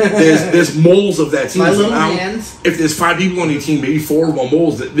together, there's moles of that team. So now, if there's 5 people on your team, maybe 4 of them are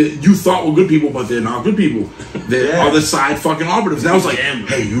moles that you thought were good people, but they're not good people. They're other side fucking operatives. Now it's like,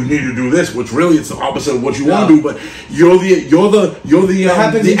 hey, you need to do this, which really it's the opposite of what you want to do. But you're the expert. You're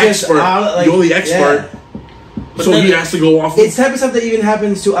the expert. But so he has to go off. It's type of stuff that even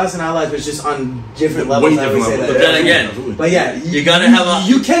happens to us in our lives, but it's just on different levels. I would say that. But then again, but yeah, you gotta have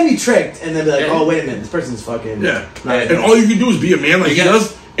you can be tricked and then be like, oh wait a minute, this person's fucking and all you can do is be a man like he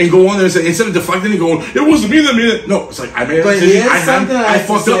does. And go on there and say, instead of deflecting and going, it wasn't me that made it. No, it's like, I made a decision. I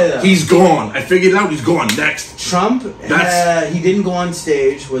fucked up. He's gone. I figured it out. He's gone. Next. Trump, he didn't go on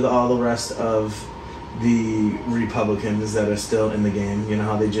stage with all the rest of the Republicans that are still in the game. You know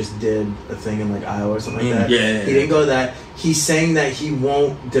how they just did a thing in like Iowa or something like that? Yeah. He didn't go to that. He's saying that he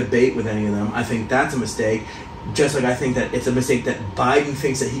won't debate with any of them. I think that's a mistake. Just like I think that it's a mistake that Biden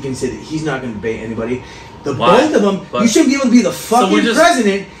thinks that he can say that he's not going to debate anybody. Both of them, you shouldn't be able to be the fucking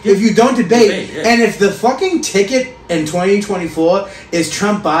president if you don't debate. And if the fucking ticket in 2024 is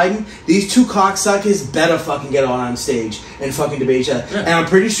Trump Biden, these two cocksuckers better fucking get on stage and fucking debate each other. And I'm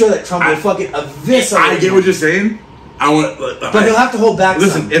pretty sure that Trump will fucking eviscerate. I get what you're saying. But he'll have to hold back.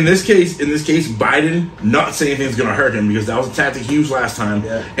 Listen, some. in this case, Biden not saying anything's going to hurt him because that was a tactic he used last time,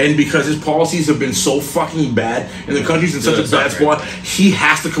 and because his policies have been so fucking bad and the country's in such a bad spot, he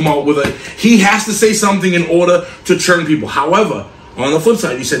has to come out with he has to say something in order to turn people. However, on the flip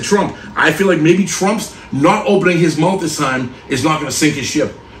side, you said Trump. I feel like maybe Trump's not opening his mouth this time is not going to sink his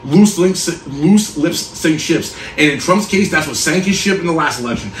ship. Loose lips sink ships. And in Trump's case, that's what sank his ship in the last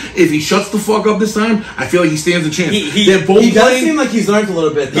election. If he shuts the fuck up this time, I feel like he stands a chance. He does seem like he's learned a little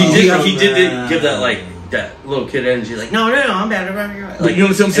bit, though. He did give that, like, that little kid energy, like, no, I'm bad. Like, you know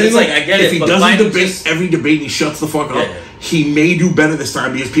what I'm saying? It's like, I get if it. If he doesn't debate every debate and he shuts the fuck up, he may do better this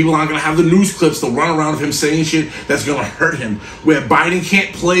time because people aren't going to have the news clips to run around of him saying shit that's going to hurt him. Where Biden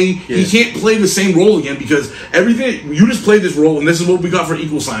can't play, he can't play the same role again because everything, you just played this role and this is what we got for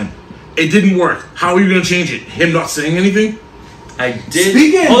equal sign. It didn't work. How are you going to change it? Him not saying anything? I did.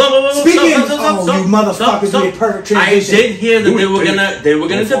 Speaking. Hold on, Stop, you motherfuckers made perfect transition. I did hear that they were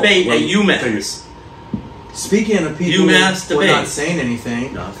gonna debate at UMass. Speaking of people who were not saying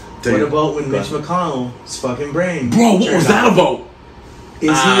anything, what about when Mitch McConnell's fucking brain? Bro, what was that about? Is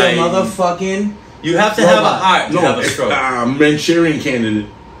he a motherfucking? You have to have a heart to have a stroke. Manchurian candidate.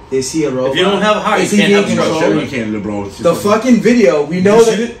 Is he a robot? If you don't have a heart, you can't have a stroke. Manchurian candidate, bro. The fucking video. We know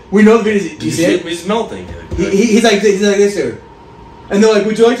that. We know the video. Do you see it? He's melting. He's like this dude. And they're like,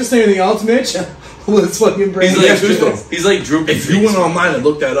 would you like to say anything else, Mitch? With his fucking brain. He's like drooping. If you went online and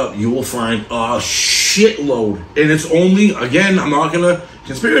looked that up, you will find a shitload. And it's only, again, I'm not going to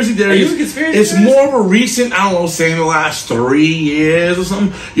conspiracy theories. It's more of a recent, I don't know, say in the last 3 years or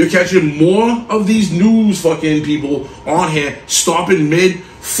something. You're catching more of these news fucking people on here, stopping mid,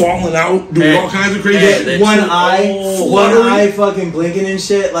 falling out, doing all kinds of crazy shit. One eye fucking blinking and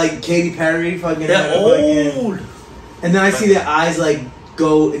shit, like Katy Perry fucking. They're old. And then I see their eyes like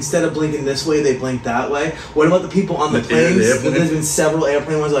go, instead of blinking this way, they blink that way. What about the people on the planes? There's been several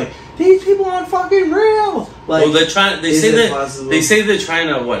airplane ones like, these people aren't fucking real. Like, well, they're trying. They say they're trying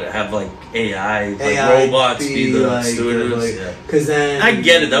to have like AI robots be the stewardess. Because then I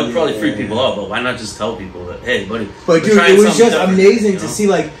get it. That would probably freak people out. But why not just tell people that, hey, buddy? But dude, it was just amazing to see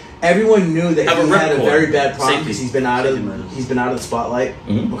like. Everyone knew that he had a very bad problem because he's been out of the spotlight,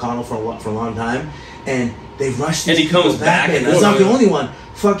 McConnell, for a long time, and they rushed. And he comes back, and that's not the only one.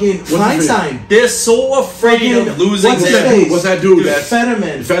 Fucking Feinstein. They're so afraid of losing. What's that dude?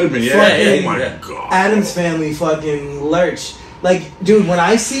 Fetterman. Fetterman, yeah. Oh my god. Adams Family, fucking lurch. Like, dude, when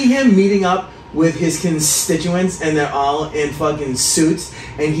I see him meeting up with his constituents and they're all in fucking suits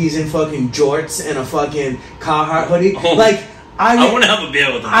and he's in fucking jorts and a fucking Carhartt hoodie, like. I want to have a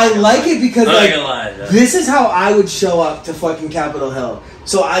beer with him. I like it because like, this is how I would show up to fucking Capitol Hill.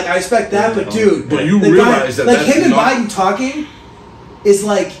 So I expect that, but dude, But you the realize that like that's him and not- Biden talking is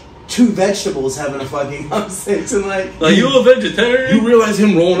like two vegetables having a fucking conversation. Like Like, you a vegetarian? You realize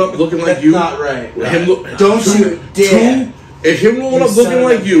him rolling up looking like that's you? not right. Him Don't you dare. If him rolling You up looking son of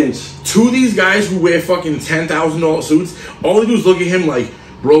like a you, bitch. to these guys who wear fucking $10,000 suits, all they do is look at him like,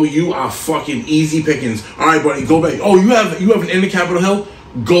 bro, you are fucking easy pickings. All right, buddy, go back. Oh, you have an inn in Capitol Hill?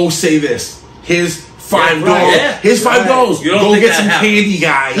 Go say this. Here's $5. Yeah. Here's $5. You don't Go think get that some happens. candy,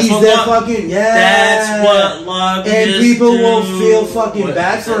 guys. He's what their lo- fucking That's what lobbyists and people will do. feel fucking What-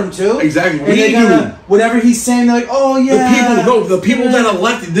 bad for him too. Exactly. And We they're do. gonna, whatever he's saying, they're like, oh yeah. The people that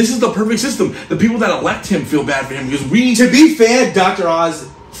elected, this is the perfect system. The people that elect him feel bad for him because we. To be fair, Dr. Oz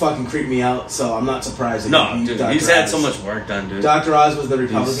fucking creeped me out, so I'm not surprised. that No, he- dude, Dr. he's had Oz. so much work done, dude. Dr. Oz was the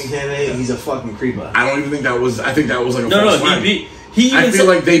Republican candidate. He's a fucking creeper. I don't even think that was. I think that was like a No, false flag. he even I feel said,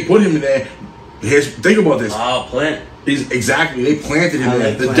 like they put him in there. Think about this. oh, plant. Exactly, they planted him I there.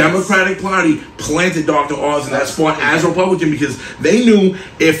 like The plants. Democratic Party planted Dr. Oz in that spot as Republican because they knew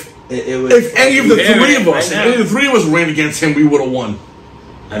if It was any of the You hear three it of us, right if any now. of the three of us ran against him, we would have won.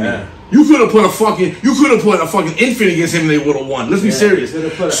 I mean, You could have put a fucking infant against him, and they would have won. Let's be Yeah, serious. you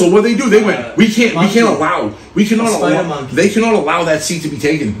could've put a- So what they do, they went. We monkey. cannot A spider allow. monkey. They cannot allow that seat to be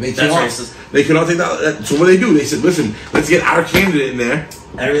taken. They That's cannot. racist. They cannot take that. So what they do, they said, listen, let's get our candidate in there.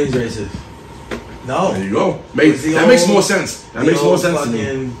 everything's racist. No, There you go. It's the That makes old- more sense. That the makes more old sense to me.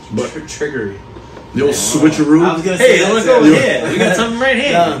 fucking But trickery. the old I switcheroo. was gonna say hey, that look too. over here. We got something right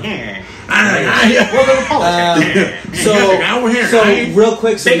here. Yeah. Yeah. Welcome to politics. So, Now we're here. so Right? real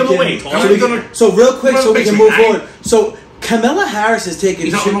quick, so Take we him can, away, so, Tom. we can- so real quick, so we can move forward. So Kamala Harris has taken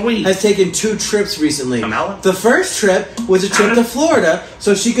He's on the weed. two trips recently. Kamala? The first trip was a trip to Florida,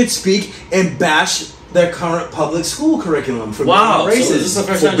 so she could speak and bash their current public school curriculum for Wow. being So racist. this is the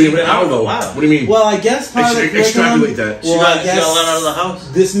first For time being she's been how out. though? Wow. What do you mean? Well, I guess part of the Extrapolate curriculum- that. She Well, got let out of the house.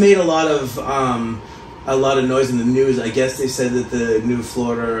 This made a lot of noise in the news. I guess they said that the new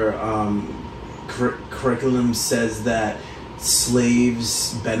Florida curriculum says that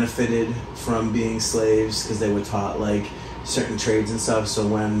slaves benefited from being slaves because they were taught like certain trades and stuff. So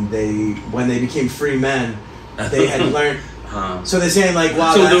when they became free men, they had learned. So they're saying like,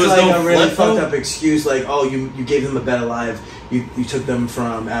 wow, So there that's was like no a really flip, fucked though? up excuse. Like, oh, you gave them a better life. You took them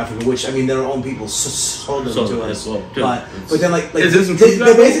from Africa, which I mean, their own people sold them So, to yeah, us. well, But it's- then like Is there some they, truth to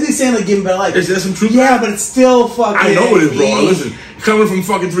they're that, basically saying like give them a better life. Is there some truth? to Yeah, that? but it's still fucking. I know it is, bro. easy. Listen, coming from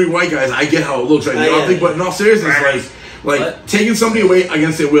fucking three white guys, I get how it looks right I now. get I think, it. but in all seriousness, like What? taking somebody away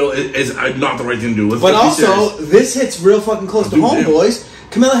against their will is not the right thing to do. But let's be also, serious. this hits real fucking close to Dude, home, yeah. boys.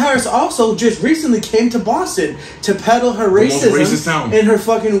 Kamala Harris also just recently came to Boston to peddle her most racist racism town. in her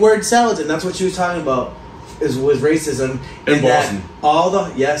fucking word salads, and that's what she was talking about. Was racism In and that Boston. all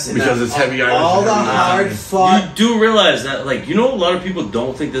the yes and Because that it's heavy Irish all and the heavy hard Italian. fought. You do realize that, like, you know, a lot of people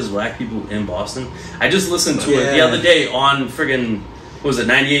don't think there's black people in Boston. I just listened to it the Yeah. other day on friggin', what was it,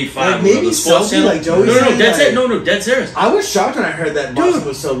 98.5? Like, maybe the sports Sophie, channel. like Joey No, said, dead like- serious. No, dead serious. I was shocked when I heard that Boston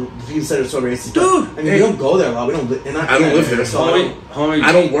was so. People said it was so racist. but, Dude, I mean, we don't go there a lot. We don't. And I don't live there, so I Homie, don't- homie,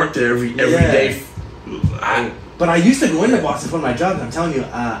 I don't work there every Yeah. day. But I used to go into Boston for my job, and I'm telling you,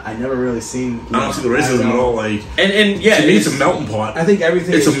 I never really seen. I don't see the racism at all. Like and yeah, to me, it's a melting pot. I think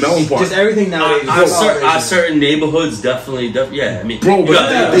everything. It's is a melting pot. Just everything nowadays. is all our racist. certain neighborhoods definitely, yeah. I mean, Bro, you but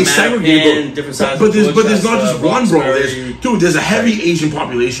got they the segregate. Manhattan, different sides. But of there's not just Dorchester, one, bro. Roxbury. There's a heavy Asian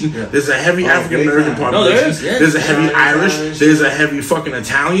population. Yeah. There's a heavy Oh, African American big time. No, population. there is, yeah. There's a heavy Irish. Irish. There's a heavy fucking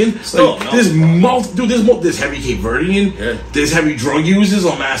Italian. Still, Like, no. there's heavy Cape Verdean. Yeah. There's heavy drug users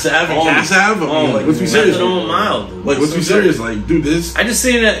on Mass Ave and Cass Ave. I mean, like, let's be serious. Methadone mild, dude. Like, let's be serious. Like, dude, this. I just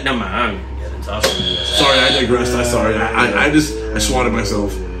seen it. No, man, I don't even get into it. Sorry, I digressed. I'm sorry. I swatted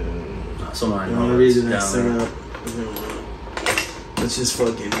myself. So mine. You want to read the next down thing there. up? Let's just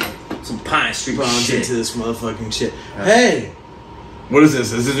fucking Some Pine Street bounce shit. into this motherfucking shit. Hey, What is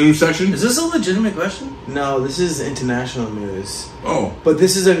this? Is this a new section? Is this a legitimate question? no, this is international news. Oh. But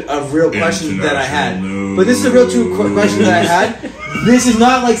this is a real question that I had. International But this is a real true question that I had. This is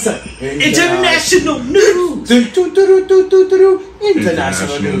not like some International news.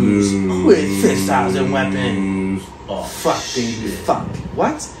 International news with fists and weapons. Oh, Fuck, baby, fuck.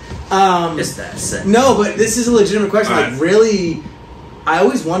 What? it's that set. No, but this is a legitimate question. Alright. Like, really, I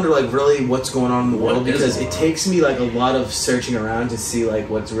always wonder, like, really what's going on in the What world is because going it on? takes me, like, a lot of searching around to see, like,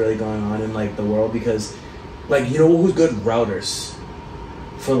 what's really going on in, like, the world because, like, you know who's good? Routers.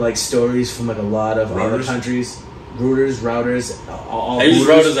 For, like, stories from, like, a lot of other Routers? countries. Routers. All I use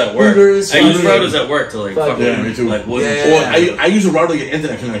routers at work. Routers, I use fucking- routers at work to like Fuck fucking yeah, me too. like wooden. Yeah. Or I use a router to get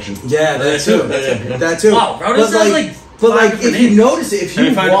internet connection. Yeah, that too. Yeah. That too. Wow, routers But, have, like, but five like, different if you names. notice it, if I mean,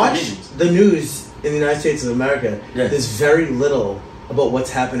 you five different watch names. the news in the United States of America, Yeah. there's very little about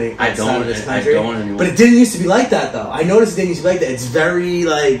what's happening outside of this I country. don't anymore. But it didn't used to be like that, though. I noticed it didn't used to be like that. It's very,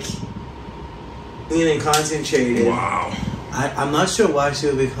 like, concentrated. Wow. I'm not sure why she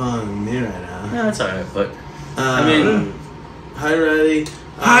would be calling me right now. Yeah, that's alright, but I mean, hi, Riley.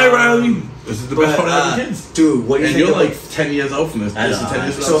 Hi, Riley. This is the best part of having kids. Dude, what do you And think you're about... like 10 years out from this. I This is know. 10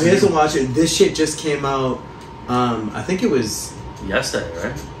 years from So now. here's the watch it. This shit just came out, I think it was yesterday,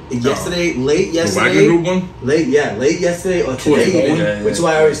 right? yesterday, late The Wagner yesterday. Group one? Late yesterday or Towards today even. Poland? Which is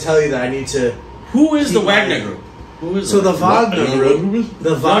why I always tell you that I need to... Who is the Keep Wagner my- Group? Who is So the it? Wagner Wagner Group... Group? The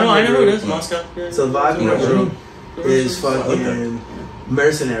No, Wagner I know who it Group... is. Moscow. Yeah. So the Wagner Russia. Group is Russia. fucking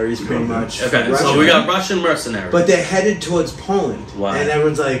mercenaries, pretty much. Okay, so Russian. we got Russian mercenaries. But they're headed towards Poland. Why? And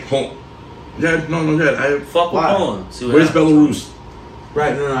everyone's like, Hold. Yeah, no, good. fuck with Why? Poland. See what Where's happens. Belarus?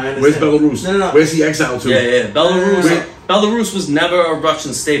 right, no, I understand. Where's Belarus? No. Where's he exiled to? Yeah. Belarus. Wait. Belarus was never a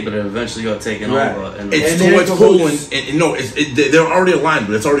Russian state, but it eventually got taken Right. over. And It's And then towards it's Poland. Belarus. And no, they're already aligned,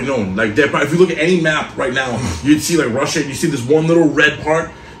 but it's already known. Like, if you look at any map right now, you'd see like Russia. You see this one little red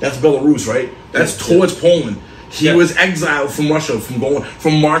part. That's Belarus, right? That's towards Poland. He Yeah. was exiled from Russia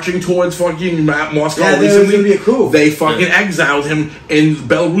from marching towards fucking Moscow Yeah, there was recently. gonna be a coup. They fucking Yeah. exiled him, and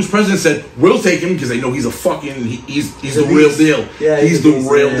the Belarus president said, "We'll take him," because they know he's a fucking he's a the real beast. deal. Yeah, he's he's a the beast.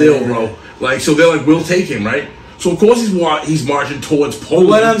 real Yeah, deal, yeah, bro. yeah. Like, so they're like, "We'll take him," right? So of course he's marching towards Poland.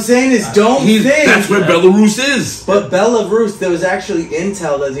 What I'm saying is, don't think... That's where Belarus is. But Belarus, there was actually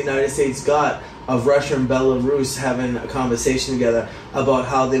intel that the United States got of Russia and Belarus having a conversation together about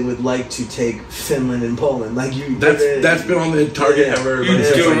how they would like to take Finland and Poland. Like That's been on the target Yeah. ever. You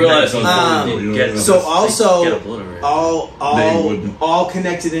since, do like, realize 1940, get- you know, So that's- also get obliterated. They wouldn't. all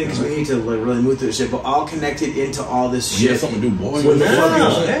connected in, because we need to like really move through this shit, but all connected into all this He has shit. something to do, boy. With the Yeah,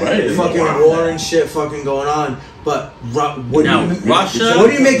 fucking, right? fucking Wow. war and shit fucking going on. But what Now, do you, Russia- what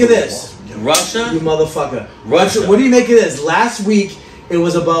do you make of this? Russia. You motherfucker. Russia. What do you make of this? Last week, it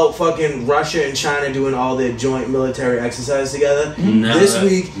was about fucking Russia and China doing all their joint military exercise together. No, This that-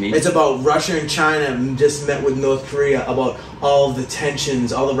 week, me. it's about Russia and China just met with North Korea about all of the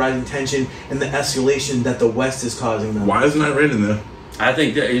tensions, all the rising tension, and the escalation that the West is causing them. Why isn't Iran in there? I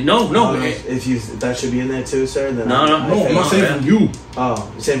think that no. If that should be in there too, sir, then No, no. No, I'm not saying man. from you. Oh,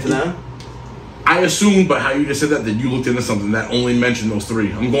 same for them. I assumed by how you just said that you looked into something that only mentioned those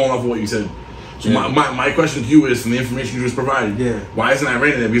three. I'm going off of what you said. So Yeah. my question to you is, from the information you just provided, Yeah. why isn't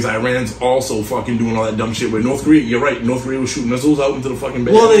Iran in there? Because Iran's also fucking doing all that dumb shit with North Korea. You're right. North Korea was shooting missiles out into the fucking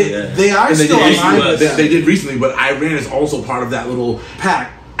bay. Well, Yeah. they are And they still did, aligned with they, them. they did recently, but Iran is also part of that little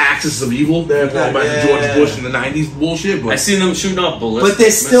pack. axis of evil. They're Going back yeah. to George Bush in the '90s bullshit. I But seen them shooting off bullets. But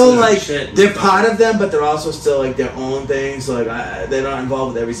they're still missiles and like shit and they're stuff. part of them, but they're also still like their own things. So, like they're not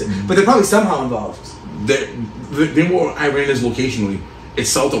involved with everything, but they're probably somehow involved. they were Iran is locationally. It's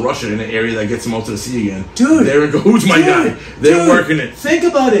south of Russia in an area that gets them out to the sea again. Dude. They're in cahoots, my Dude, guy. They're dude, working it. Think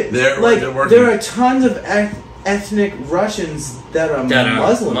about it. They're like working there it. are tons of ethnic Russians that are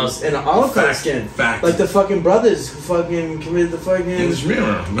Muslims and olive color Fact. skin. Fact. Like the fucking brothers who fucking committed the fucking.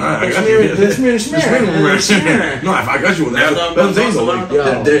 Shmir. Nah, I got Shmir, you. the Shmir. No, I got you on that. Yeah, But I'm saying though,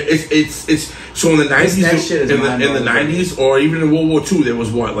 yeah. like, it's so in the This next '90s, shit is in the mind-blowing. '90s, or even in World War II, there was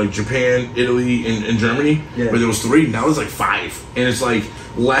what, like Japan, Italy, and Germany, Yeah. where there was 3. Now there's like 5, and it's like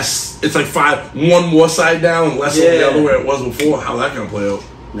less. It's like 5, one more side down, and less over the Yeah. other where it was before. How that gonna play out?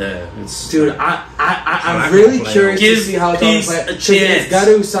 Yeah, it's Dude, How I'm that really gonna play curious out? to see how it's all Give play. peace a 'Cause It's chance. got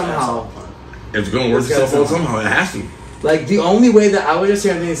to somehow. It's gonna work It's gotta itself out somehow. somehow. It has to. Like the only way that I was just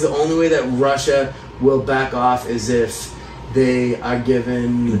hearing things, the only way that Russia will back off is if they are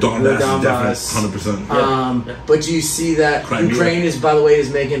given the Donbass is definitely Donbass. 100%. But you see that Crimea. Ukraine is, by the way,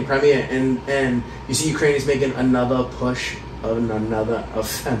 is making Crimea, and you see Ukraine is making another push of another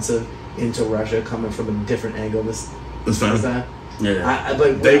offensive into Russia, coming from a different angle. This That's fine. that. yeah.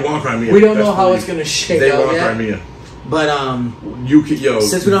 But They want Crimea. We don't know Best how believe. it's gonna shake They out want yet. Crimea. But You can, yo.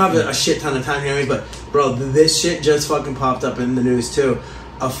 since we don't have a shit ton of time here, but bro, this shit just fucking popped up in the news too.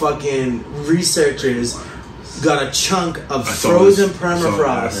 A fucking researchers got a chunk of I saw frozen this. I saw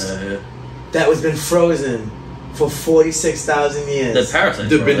permafrost Yeah. that was been frozen for 46,000 years. The parasites.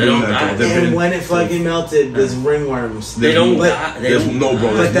 They've bro. been They doing don't that, die. though. They've and been- when it fucking melted, there's ringworms. They don't But- die. They There's don't no, bro.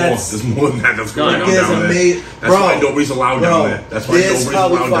 die. There's But more. that's- There's more than that. That's No, going I know. on There's down there. amazing, That's why nobody's allowed down there. That's why there's nobody's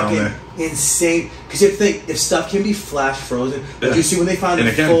probably allowed down fucking there. insane. Because if stuff can be flash frozen, like Yeah. you see when they found And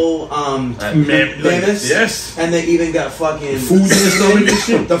the it can. full mammoths, Yes. and they even got fucking Food in the stomach and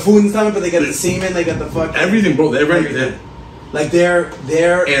shit. The food in the stomach, but they got the semen, they got the fucking Everything, bro. They're ready. everything. Like they're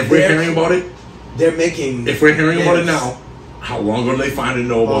And if we're hearing about it, they're making. if we're hearing about it Yes. now, how long ago do they find and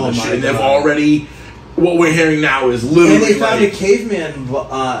know about Oh this my shit? And they've God. already. What we're hearing now is And literally they found like. a caveman.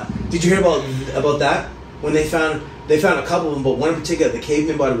 Did you hear about that? When they found they found a couple of them, but one in particular, the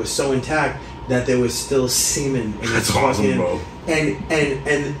caveman body was so intact that there was still semen. In That's his awesome, fucking, bro.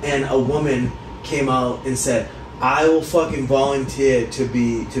 And a woman came out and said, I will fucking volunteer to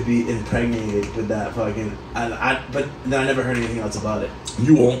be impregnated with that fucking. But then I never heard anything else about it.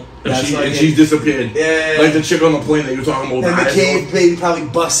 You won't. That's And she's disappeared. Yeah. Like the chick on the plane that you were talking about. And the cave baby probably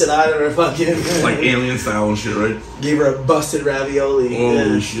busted out of her fucking. Like alien style and shit, right? Gave her a busted ravioli.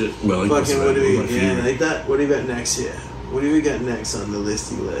 Holy shit. Well, like Fucking what do we? my Yeah, favorite. like that. What do we got next here? What do we got next on the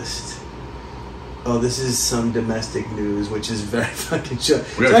listy list? Oh, this is some domestic news, which is very fucking short.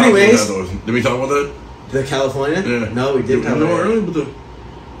 We So gotta talk about anyways, that, though. Did we talk about that? the California? Yeah. No, we didn't. No, earlier, but the.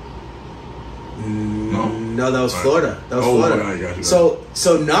 No, that was Alright. Florida. That was Oh, Florida. I got you.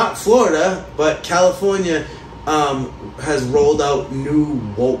 So not Florida, but California has rolled out new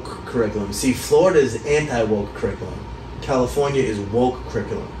woke curriculum. See, Florida is anti-woke curriculum. California is woke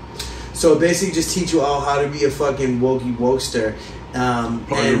curriculum. So basically, just teach you all how to be a fucking wokey wokester.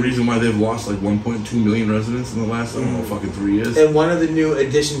 Probably the reason why they've lost like 1.2 million residents in the last, I don't know, fucking 3 years. And one of the new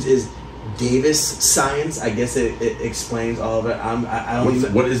additions is Davis Science. I guess it explains all of it. I don't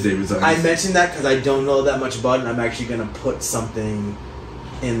even. What is David Science? I mentioned that because I don't know that much about it. And I'm actually gonna put something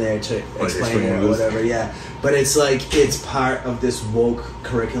in there to explain it or whatever. Yeah, but it's like it's part of this woke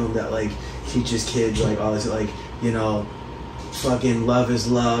curriculum that like teaches kids like all this like fucking love is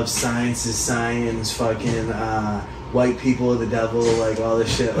love, science is science, fucking white people are the devil, like all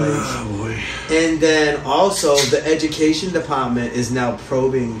this shit. Like, oh boy. and then also the education department is now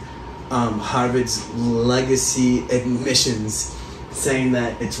probing Harvard's legacy admissions, saying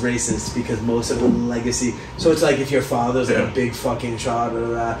that it's racist because most of the legacy. So it's like if your father's like a big fucking child,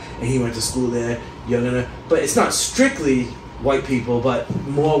 and he went to school there, you're gonna. But it's not strictly white people, but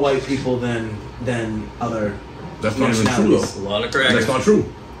more white people than other. That's not even true though. A lot of crackers. That's not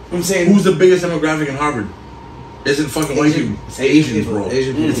true. I'm saying Who's the biggest demographic in Harvard? Isn't fucking white Asian- people. It's Asian Asians, people. bro.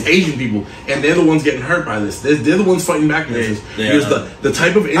 Asian people. It's Asian people. And they're the ones getting hurt by this. They're the ones fighting back against this. They Because are. the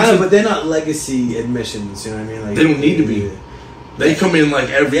type of I don't know, incident, but they're not legacy admissions. You know what I mean? Like they don't need to be. They come in like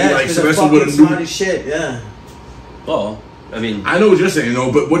every like semester with a smart new. as shit. Yeah. Well, I mean, I know what you're saying,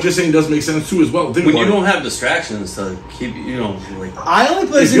 though, but what you're saying does make sense too as well. Think when about you it. don't have distractions to keep, like. I only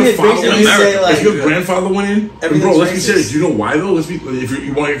put If this in your it father basically went to say like if your grandfather went in, and bro, everything's let's be racist. serious. Do you know why though? If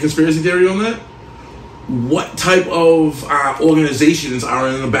you want your conspiracy theory on that, what type of organizations are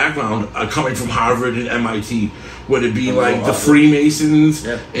in the background coming from Harvard and MIT? Would it be like the Freemasons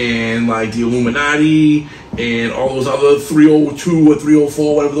and like the Illuminati and all those other 302 or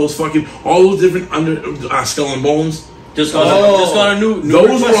 304, whatever those fucking all those different under Skull and Bones? Just got a new Those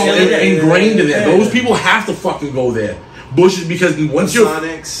were request all the other day. ingrained in there. Yeah. Those people have to fucking go there. Bush is because once you're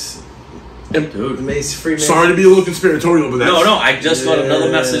Sonics, Dude. Freemasons. sorry to be a little conspiratorial, but that's No, I just got another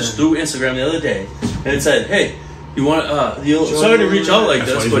Yeah. message through Instagram the other day, and it said, "Hey, you want sorry to reach out like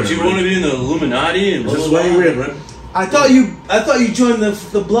That's this, why but he's you weird, want to be in the Illuminati and blah, This is blah, why blah." you're weird, right? I thought you joined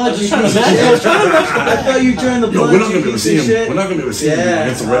the blood. I was you just trying to piece of match. shit. I was trying to match. I thought you joined the Yo, blood. we're not you gonna be able to piece see of him. shit. We're not gonna be able to see him Yeah.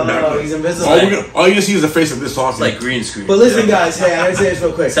 against the red Oh, background. he's invisible. All you're gonna see is the face of this talking. It's like green screen. But listen, guys. Hey, I gotta say this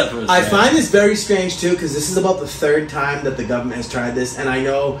real quick. Except for his I dad. find this very strange too, because this is about the third time that the government has tried this, and I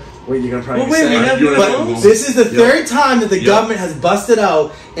know what you're gonna probably Well, wait, say. we have You're UFOs? right. But this is the Yep. third time that the Yep. government has busted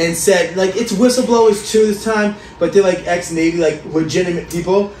out and said, like, it's whistleblowers too this time, but they're like ex-Navy, like legitimate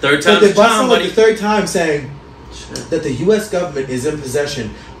people. Third But time's they the busted charm, out like buddy. the third time saying that the U.S. government is in possession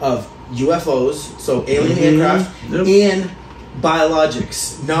of UFOs, so alien aircraft, Yep. and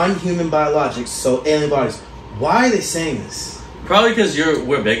biologics, non-human biologics, so alien bodies. Why are they saying this? Probably because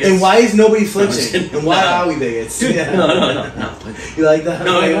we're bigots. And why is nobody just flinching? kidding. And why No. are we bigots? Yeah. No. You like that?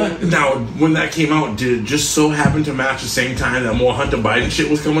 No, yeah. Now, when that came out, did it just so happen to match the same time that more Hunter Biden shit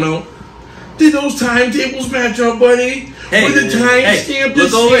was coming out? Did those timetables match up, buddy? Hey, Was the timestamp the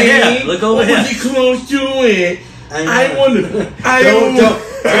look over same? here. Look over or here. was he close to it? I know. I wonder.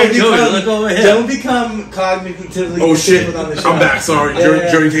 Hey, Joey, look over here. Don't become cognitively Oh shit! disabled on the show. I'm back. Sorry, Yeah.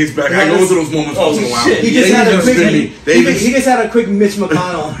 Jerry Tate's back. I go into those moments once in a while. shit. He just They had a just quick. spin me. They He just- just had a quick Mitch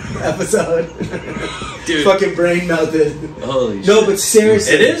McConnell episode. Dude. Fucking brain melted. Holy No, shit. but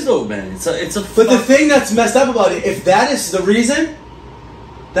seriously, It is though, man. It's a. But the thing that's messed up about it, if that is the reason,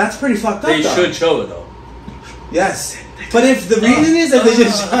 that's pretty fucked up. they though. should show it though. Yes. But if the reason is that they're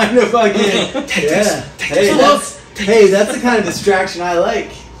just trying to fucking hey, that's the kind of distraction I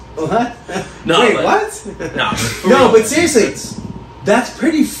like. What? No, Wait, but- what? Nah, for No, real. but seriously, that's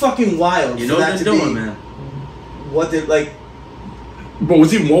pretty fucking wild. you for know that what to they're doing, be man. what they're like. But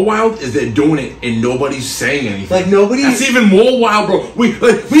what's even more wild is they're doing it and nobody's saying anything. Like nobody. That's even more wild, bro.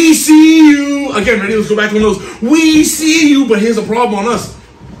 We see you again. Ready? Let's go back to one of those. We see you, but here's a problem on us.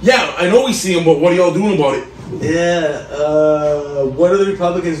 Yeah, I know we see him, but what are y'all doing about it? Yeah. What are the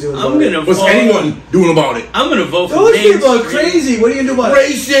Republicans doing? I'm gonna What's vote. anyone doing about it? I'm gonna vote for Those Main people are Street. crazy. What are you gonna do about it?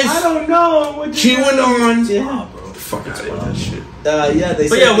 Racist. I don't know. What you QAnon. Yeah. Oh, bro. Fuck out of here, that shit. Yeah, they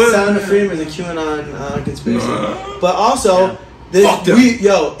But say yeah, the we're- Sound of Freedom is a QAnon conspiracy. Nah. But also, Yeah. Fuck them.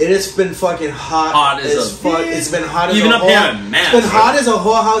 it has been fucking hot, Hot as as a fuck. bitch. It's been hot as Even a up here whore. in Mass, It's been bro. hot as a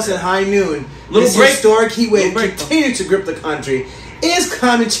whorehouse at high noon. Little This break. historic heat wave Little break. continues to grip the country. Is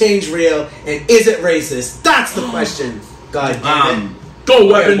climate change real, and is it racist? That's the question. God damn it. Go,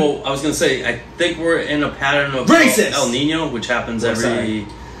 Okay, weapon. well, I was gonna say, I think we're in a pattern of Racist! El Nino, which happens Oh, every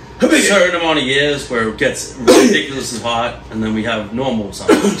sorry. certain amount of years, where it gets ridiculously hot, and then we have normal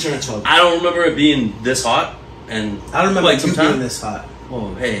summer. Transphobe. I don't remember it being this hot, and I don't remember like you sometime- being this hot.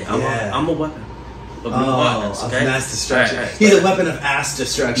 Oh, hey, I'm Yeah. a weapon of new Oh, hotness. of Okay, mass destruction. All right. He's a weapon of ass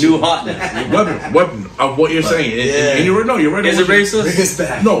destruction. New hotness. Weapon of what you're saying. And- Yeah. And you're right. No, you're right. Is on it what you- racist? Bring us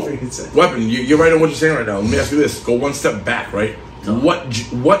back. No, Bring us back. weapon. You're right on what you're saying right now. Let me ask you this: go one step back, right?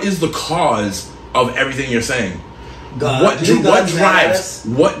 What is the cause of everything you're saying? God. What Do you think what God's mad at drives us?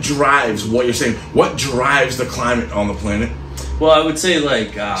 what drives what you're saying? What drives the climate on the planet? Well, I would say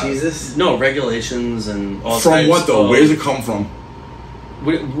like Jesus? No regulations and all From types what though? of- Where does it come from?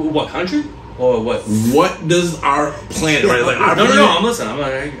 What country or what? What does our planet, right? Like our No, planet, I'm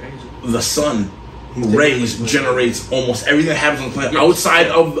listening. the sun He's rays different. generates almost everything that happens on the planet Yeah. outside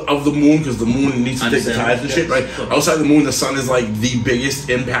of the moon, because the moon needs to take the Understand. tides and shit, Yeah. right? Sure. Outside the moon, the sun is like the biggest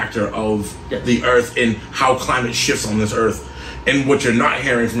impactor of Yeah. the earth and how climate shifts on this earth. And what you're not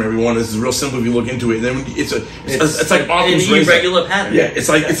hearing from everyone is real simple if you look into it. And then it's like Occam's an razor. irregular pattern. Yeah, it's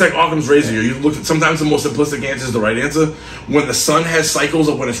like Occam's razor. You look at, sometimes the most simplistic answer is the right answer. When the sun has cycles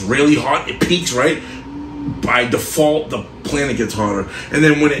of when it's really hot, it peaks, right? By default, the planet gets hotter, and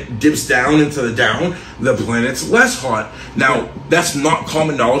then when it dips down into the down, the planet's less hot. Now, that's not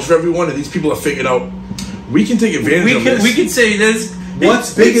common knowledge for everyone, and these people have figured out we can take advantage of this. We can say this.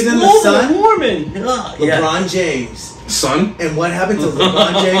 What's bigger than the global sun? warming. LeBron James. Sun? And what happened to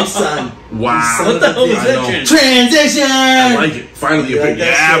LeBron James' son? Wow. Son What of the a hell was bitch. that? I know. Trans- Transition! I like it. Finally, You you like pick. that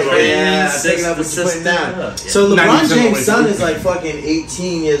Yeah, shit? bro. Yeah, It's picking up what just- you're putting down. yeah. So 90% LeBron of the way James' son through. is like fucking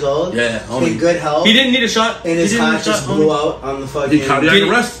 18 years old. Yeah, homie. In good health. He didn't need a shot. And his He didn't need heart a shot, just blew homie. out on the fucking... He cardiac Did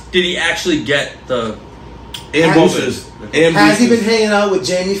arrest. did he actually get the? And Has- boosters. And Has he been boosters. hanging out with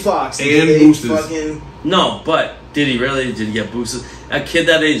Jamie Foxx? And They boosters. Fucking... No, but did he really? Did he get boosted? A kid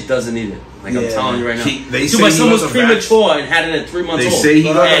that age doesn't need it. Like I'm Yeah. telling you right now. They Dude, say my he son was got the vax. premature and had it at 3 months They old. say he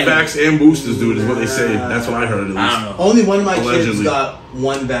got And- the vax and boosters, dude, is what they say. That's what I heard, at least. I don't know. Only one of my kids Allegedly. got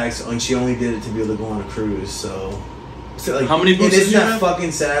one vax, and she only did it to be able to go on a cruise. So like, How many and boosters isn't you that have?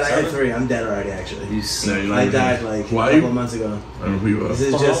 fucking sad? I had 7? 3. I'm dead already, actually. You No, you're not I even- died like Why? a couple of months ago. I don't know who you are. This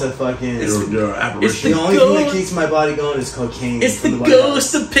is just a fucking. You're an apparition. The only thing that ghost. keeps my body going is cocaine. It's the from White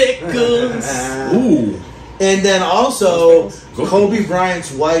ghost House. of pickles. Ooh. And then also, Go. Kobe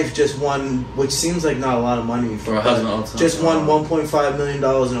Bryant's wife just won, which seems like not a lot of money For her husband also. just won $1.5 million in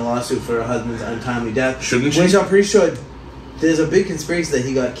a lawsuit for her husband's untimely death. Shouldn't she? Which I'm pretty sure there's a big conspiracy that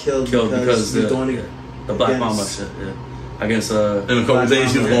he got killed because he's the, going yeah, the Black against- Mamba shit. Yeah. Against In a couple Black of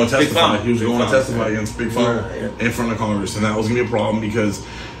days, he was Mamba. going to Big testify. Pharma. He was Big going to Pharma. testify against Big Pharma Yeah. in front of Congress, and that was gonna be a problem because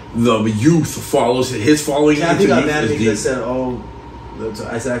the youth follows his following. Kathy into got youth mad is because I deep. said, "Oh,"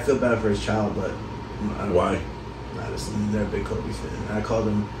 I said I feel bad for his child, but I don't Why? I just, they're a big Kobe fan. And I called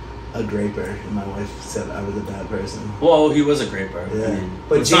him a graper, and my wife said I was a bad person. Well, he was a great bird. Yeah, I mean,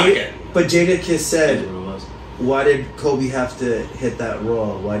 but it's not good. Jada Kiss said, That's what it was. "Why did Kobe have to hit that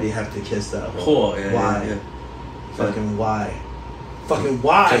raw? Why did he have to kiss that hole? Whore, yeah, why? yeah. Fucking why? Fucking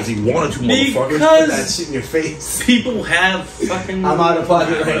why? Because he wanted to, motherfucker. Put that Because shit in your face." people have fucking. I'm out of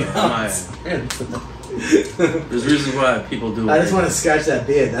pocket right now. I'm There's reasons why people do. I just want to scratch that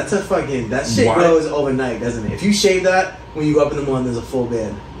beard. That's a fucking that shit Why? grows overnight, doesn't it? If you shave that when you go up in the morning, there's a full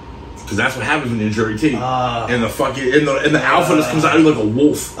beard. Because that's what happens when you're Jerry T. Ah. And the fucking and the alpha just comes out of you like a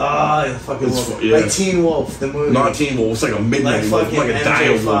wolf. Ah, the fucking It's wolf. fu- yeah. Like Teen Wolf, the movie. Not Teen Wolf. It's like a midnight Like wolf. fucking Like a MJ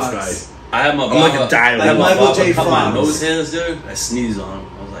dire wolf Fox. guy. I have my I'm like a barber- dial. I have Like my Michael barber J. cut my Fox. nose hairs, dude. I sneezed on him.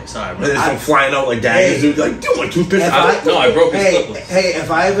 I was like, sorry, And bro. then come flying out like daggers, Hey. dude. Like, dude, like toothpick. If No, I broke his hey, clippers. hey, if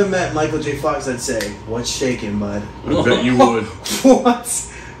I ever met Michael J. Fox, I'd say, "What's shaking, bud?" I bet you would. What?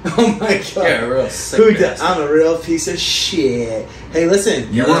 Oh my god. Yeah, real sick. Who bastard. I'm a real piece of shit. Hey, listen.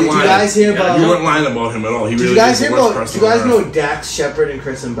 You did weren't you lying. guys hear Yeah, about? You weren't lying about him at all. He Did really you guys is the hear worst about? person Do you guys on know earth. Dax Shepard and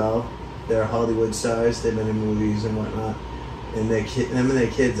Kristen Bell? They're Hollywood stars. They've been in movies and whatnot. And them and their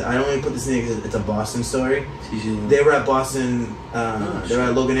kids. I don't even put this in because it's a Boston story. They were at Boston. They were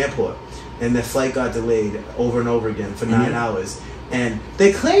at Logan Airport, and their flight got delayed over and over again for 9 hours. And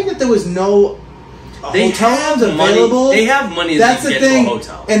they claimed that there was no. hotel rooms available. They have money. That's the get thing, to a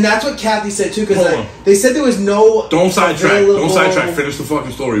hotel. and that's what Kathy said too. Because Hold like, on. they said there was no Don't sidetrack. available- Don't sidetrack. Finish the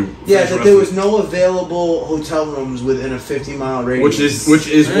fucking story. Yeah, Finish the that rest there of was it. no available hotel rooms within a 50-mile radius. Which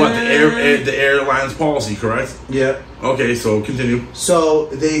is what the airline's policy, correct? Yeah. Okay, so continue. So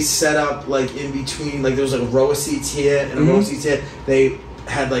they set up like in between, like there was like a row of seats here and a row of seats here. They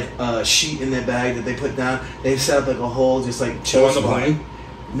had like a sheet in their bag that they put down. They set up like a whole just like chill On the spot. plane?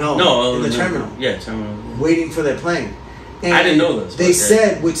 No, in the terminal, Yeah, terminal. waiting for their plane. And I didn't know this, They but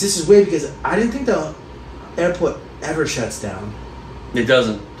said, which this is weird because I didn't think the airport ever shuts down. It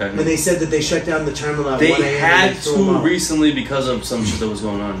doesn't. And they said that they shut down the terminal at They 1 a.m. had and they threw them to out. recently because of some shit that was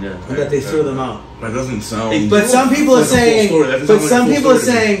going on. Yeah, And that they threw them out. That doesn't sound. But some people are Like a full saying, story. That doesn't but sound like some a full people are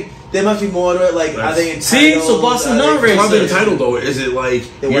story to me. saying there must be more to it. Like, are they entitled? See? So Boston Are they- Not It's not racist. entitled though. Is it like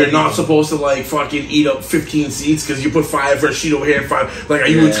They you're weren't. not supposed to like fucking eat up 15 seats because you put 5 for a sheet over here and 5? Like, are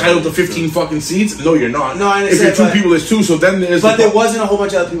you Yeah, entitled to 15 fucking seats? No, you're not. No, I If you're understand, 2 but- people, there's 2. So then there's. But there wasn't a whole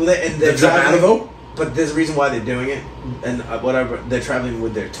bunch of other people there, and they're Does that matter traveling. though? But there's a reason why they're doing it, and whatever they're traveling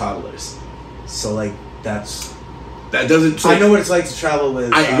with their toddlers. So like that's. That doesn't. So I know what it's like to travel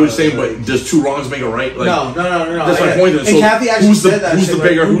with. I get what you're saying, like- but does 2 wrongs make a right? Like, no. That's my I- point. Then. And So Kathy actually who's the said that. who's shit, the like,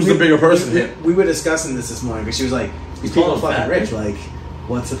 bigger who's the bigger person here? We were discussing this morning because she was like, "These people are Call them fucking fat. rich. Like,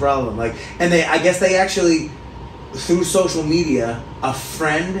 what's the problem?" Like, and I guess they actually, through social media, a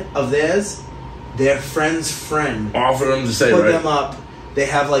friend of theirs, their friend's friend, Offer them to say put right. them up. They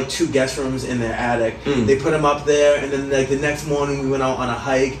have like 2 guest rooms in their attic. Mm. They put them up there, and then like the next morning we went out on a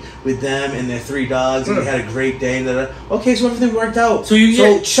hike with them and their 3 dogs, and we Mm. had a great day. And okay, so everything worked out. So you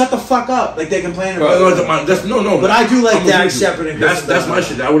get- shut the fuck up. Like they're complaining No, about. no. But I do like I'm Dak with you. Shepard and That's Kristen my Bell.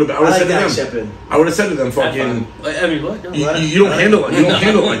 shit. I would have I like said Dak to them. Shepard. I would have said to them, fucking. I mean, what? No. You don't handle it. You don't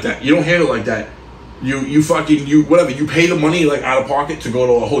handle it like that. You don't handle it like that. You fucking whatever. You pay the money like out of pocket to go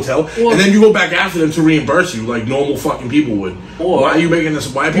to a hotel, Or- and then you go back after them to reimburse you like normal fucking people would. Or- Why are you making this?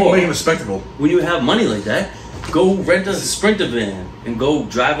 Why are people or- making a spectacle? When you have money like that, go rent a Sprinter van and go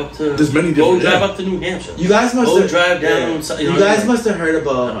drive up to. There's many Go different- drive yeah. up to New Hampshire. You guys must Go have drive down. yeah. so- You know, guys like- must have heard I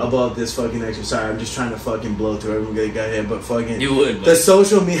don't know. about this fucking exercise. Sorry, I'm just trying to fucking blow through everyone that got here, but fucking You would. the But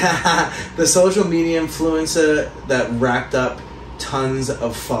social media, the social media influencer that racked up tons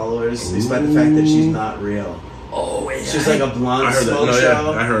of followers, despite the fact that she's not real. oh wait, She's like a blonde I heard that. smoke No,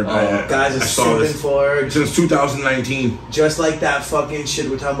 show. yeah, I heard. Guys I are saw simping this for her, since 2019. just like that fucking shit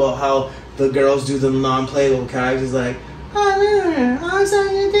we're talking about. How the girls do the non-playable characters, like, oh, I'm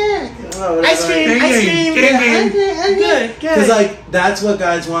on your dick. Ice cream, Gang, Good. Because like that's what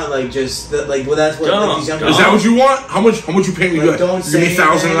guys want, like just like well that's what like, these young Is that what you want? How much you pay me? Like, You don't give me say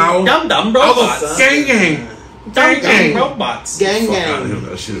 1,000 an hour? Dumb I'll robots. go gang gang. Gang gang. robots. gang Fuck out of gang? here with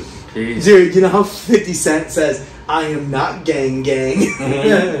that shit. Jeez. Dude, you know how 50 Cent says, "I am not gang gang."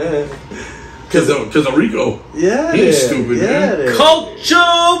 Because of Rico. Yeah, He's dude. stupid, Yeah, man. dude.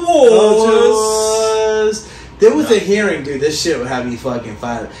 Culture wars. There was a hearing, dude. This shit would have me fucking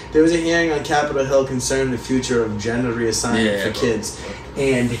fired. There was a hearing on Capitol Hill concerning the future of gender reassignment Yeah, for bro. kids,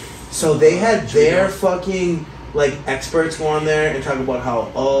 and so they had their fucking like experts go on there and talk about how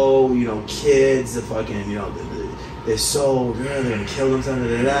kids, the fucking they're so they're gonna kill themselves,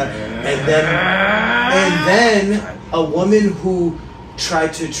 and then a woman who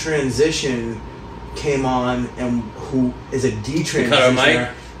tried to transition came on and who is a Cut her detransitioner. mic?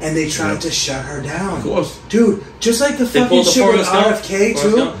 And they tried Yeah. to shut her down. Of course. Dude, just like the They fucking pulled the shit with Forrest Gump. RFK Forrest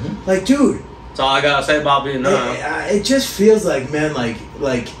too. Gump. Like, dude, That's all I gotta say about being it just feels like, man,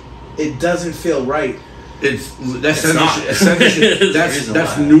 like it doesn't feel right. That's It's censorship. not. It's censorship. There's a that's reason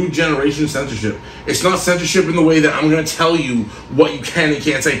that's why. new generation censorship. It's not censorship in the way that I'm going to tell you what you can and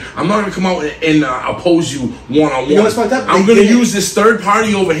can't say. I'm not going to come out and oppose you one on one. You know what's fucked up? I'm They going to did it. use this third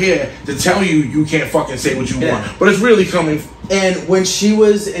party over here to tell you can't fucking say what you Yeah. want. But it's really coming. And when she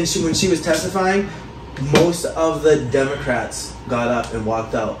was testifying, most of the Democrats got up and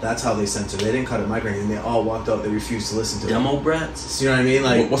walked out. That's how they censored. They didn't cut a mic or anything. They all walked out. They refused to listen to it. Demo brats. You know what I mean?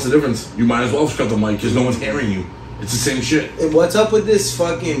 Like, What's the difference? You might as well cut the mic because no one's hearing you. It's the same shit. and what's up with this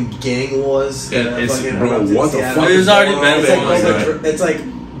fucking gang wars? Yeah, that it's fucking bro. erupted in What the Seattle? fuck? There's is already going been on It's there? like, one. it's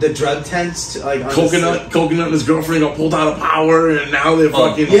like the drug tents, like on the Coconut and his girlfriend got pulled out of power, and now they're Oh.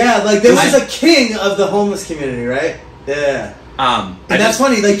 fucking. Yeah, like there was I- a king of the homeless community, right? Yeah. I And that's just-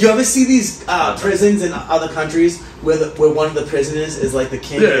 funny. Like, you ever see these prisons in other countries where one of the prisoners is like the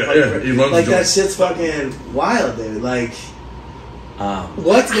king? Yeah, he runs like the that joint. shit's fucking wild, dude. Like, Um,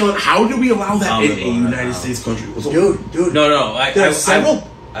 what's going? How do we allow that I'll in go a right United now. States country? What's up? Dude. no. There's several.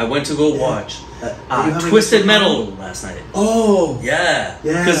 I went to go watch you having Twisted this Metal one? last night. Oh. Yeah.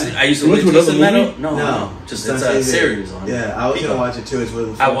 Yeah. Because I used to You like went to Twisted another Metal. movie? No. Just on it's a TV. series on. Yeah, I was Peacock. gonna watch it too. It's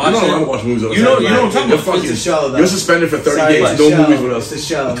with I watched I it. don't watch movies all the You time. know what I'm talking You're about. fucking- It's a show, though. You're suspended for 30 Sorry, days. it's No a show. movies with us. It's a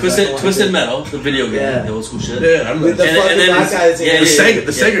show. Twisted Metal, the video game, Yeah. the old school shit. Yeah, I With the remember. fucking black guy that's in yeah, it.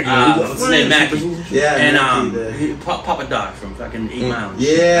 The Sega game. What's his name? Mackie. Yeah, And Mackie, Papa Doc from fucking 8 Mile.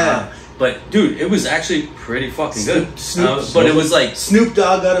 Yeah. But dude, it was actually pretty fucking good. Snoop- But it was like Snoop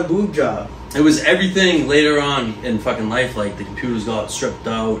Dogg got a boob job. it was everything later on in fucking life. Like the computers got stripped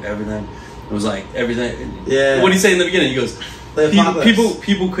out, everything. It was like everything. Yeah. What did he say in the beginning? He goes, The apocalypse.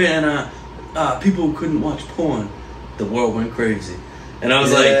 people couldn't watch porn. The world went crazy. And I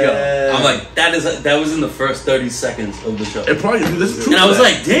was like, Yeah. yo, I'm like, that was in the first 30 seconds of the show. It probably, there's truth And I to was that.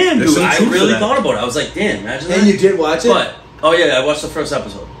 like, damn, There's dude, some I truth to really that. thought about it. I was like, damn, imagine that. And you did watch it? But, oh yeah, I watched the first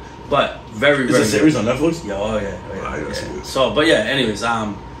episode. But very, Is very it a series on Netflix? Yeah, oh yeah. I gotta see this. So, but yeah, anyways,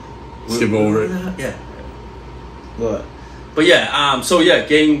 Skip over it. Yeah. What? But yeah, so yeah,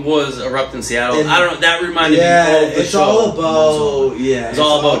 gang wars erupt in Seattle. And- I don't know, that reminded Yeah, me of the it's show. all about It's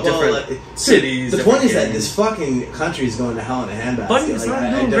all about different cities, The different point is that gangs. this fucking country is going to hell in a handbasket. But it's Like, not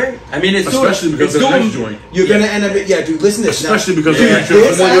I doing don't- great. I mean, it's Especially doing, because it's of the doing, next joint. You're gonna end up, yeah, dude. Listen to this. Especially because Yeah. of the next This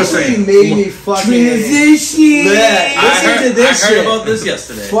joint. What you're actually saying. made me fucking Transition. Yeah, listen to this I heard shit. about this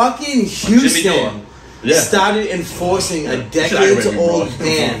yesterday. Fucking Jimmy Dore. Houston Yeah. started enforcing a Should aggravate me, bro. decades-old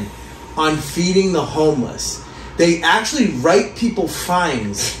ban on feeding the homeless. They actually write people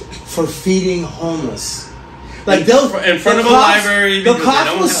fines for feeding homeless. Like they'll In front the of a library the because they cops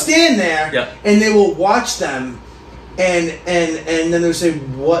don't will have- stand there Yeah. and they will watch them, and then they'll say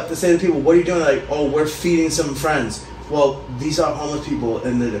what they say to people. What are you doing? Like, oh, we're feeding some friends. Well, these are homeless people,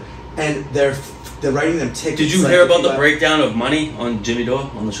 and they're writing them tickets. Did you like, hear if about you the got- breakdown of money on Jimmy Dore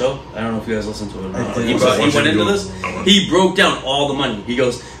on the show? I don't know if you guys listened to it or not. I didn't. He What's went Jimmy into Dore? this. He broke down all the money. He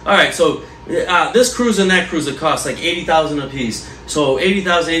goes, all right, so this cruise and that cruise, it costs like $80,000 a piece. So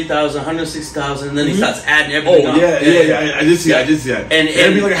 80,000, 160,000, and then he starts adding Oh everything up. yeah. I did see that. I did see that. And-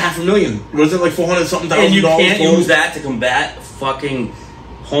 it'd be and- like $500,000. Was it like 400 something thousand? And you can't dollars? use that to combat fucking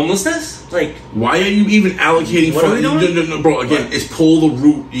homelessness? Like, Why are you even allocating What are we funds? doing? No, bro. Again, What? it's pull the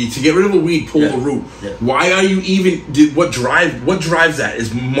root. To get rid of the weed, pull Yeah. the root. Yeah. Why are you even? What drives that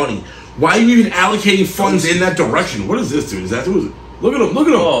is money. Why are you even allocating funds in that direction? What is this, dude? Is that dude? Look at him. Look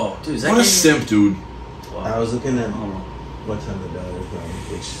at him. oh, dude, is that What a game- simp, dude. I was looking at I don't know. what time the dollar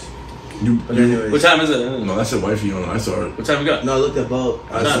which. You, But anyways, What time is it? no, that's a wifey on. I saw it. What time we got? no, I looked at both.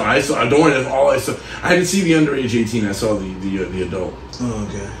 I saw. Don't worry. That's all I saw. I didn't see the underage 18. I saw the adult. Oh,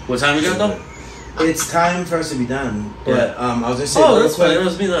 okay. What time we got though? It's time for us to be done. But Yeah. I was gonna say, Oh, real that's quick, fine. It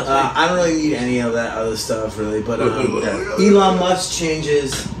was me last week. I don't really need any of that other stuff really. But Yeah. Elon Musk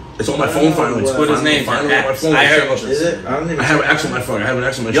changes. It's on my I phone don't know finally. what- Put his name Finally on my X. phone. I heard about this. Is it? I don't even. I have an X on my phone. I have an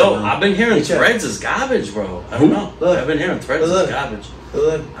X on my Yo, phone. I've been hearing Hey, check. Threads is garbage, bro. I don't Who? know. Look. I've been hearing Threads Look. is garbage.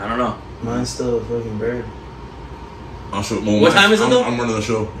 Look, I don't know. mine's still a fucking bird. I'll show. What time is it, though? I'm running the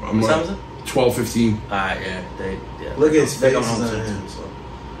show. What time is it? 12:15. Yeah, yeah. Look at his They come faces home on soon, him. so.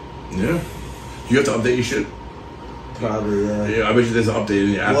 Yeah. You have to update your shit. Probably, yeah. Yeah, I bet you there's an update in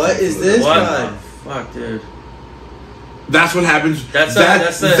your app. What is this? What? God. Fuck, dude. That's what happens. That's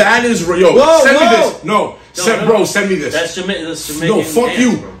the- that is yo. Whoa, send me whoa. this. No, No. bro, send me this. That's Jamaican. No, fuck dance,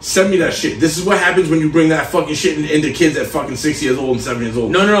 you. bro. Send me that shit. This is what happens when you bring that fucking shit into kids at fucking 6 years old and 7 years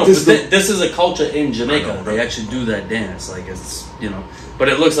old. No. This But is this is a culture in Jamaica. I know, They actually do that dance. Like it's but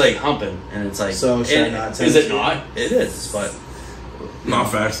it looks like humping, and it's like. So should I and- not is send it it to not? It is, but.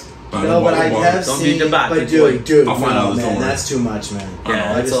 not facts. No, but I have Don't be seen. debated, But dude, I'll find no, out this, man, don't worry. that's too much, man.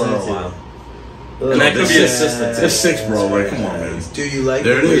 Yeah, I that's just a little sent it. wild. Look, And that could be This assistant. It's 6, bro. Like, come on, man. Do you like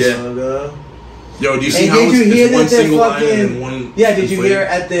There it the is. logo? Yo, do you see And how did you it's hear one that they're single line and then fucking? one? Yeah, did you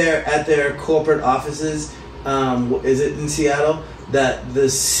inflated? hear at their corporate offices? Is it in Seattle that the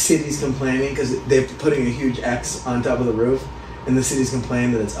city's complaining because they're putting a huge X on top of the roof, and the city's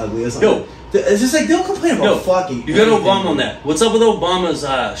complaining that it's ugly or something? Yo. It's just like they'll complain about Yo, fucking. you got anything. Obama on that. What's up with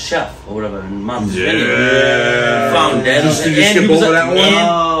Obama's chef or whatever in Mount Virginia? Yeah. Found dead. Did you And skip he was over a- that one?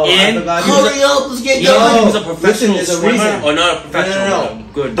 Oh, I And forgot. he was a- Hurry up, let's get You know, he was a going. professional Listen, there's a swimmer, reason. or not a professional? No.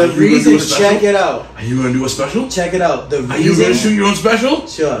 Good. The Are you gonna do reason, a special? check it out. Are you gonna do a special? Check it out. The Are you gonna shoot reason, your own special?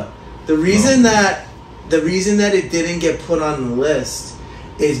 sure. The reason that it didn't get put on the list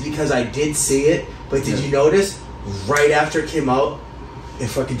is because I did see it, but did Yeah. you notice right after it came out, it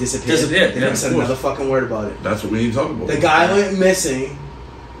fucking disappeared. Disappeared, They yeah, never said of course. another fucking word about it. That's what we need to talk about. The guy went missing.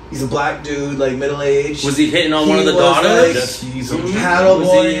 He's a black dude, like middle aged. Was he hitting on He one of the was, daughters? like, Jet skis, some Mhm. shit.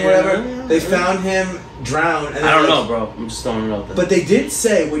 paddleboarding, Was he- whatever. They found him drowned. And I don't they- know, bro. I'm just throwing it out there. But they did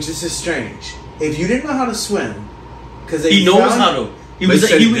say, which is just strange, if you didn't know how to swim, because he knows how to. He was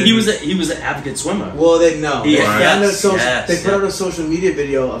said he he was an advocate swimmer. Well, they know. Yeah, They found yes, a social, yes, they put yeah. out a social media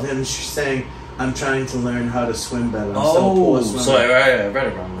video of him saying, "I'm trying to learn how to swim better. I'm still a poor swimmer. so I read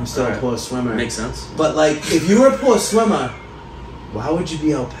it wrong. I'm still a poor swimmer." Makes sense. But like, if you were a poor swimmer, why would you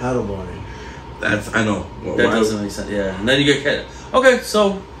be out paddleboarding? I know. That doesn't make sense. Yeah, and then you get hit. Okay,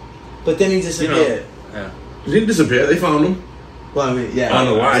 so But then he disappeared. yeah. He didn't disappear. They found him Well, I mean, yeah. on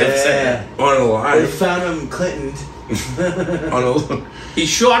the line. Yeah. On the They line. found him Clinton. On the He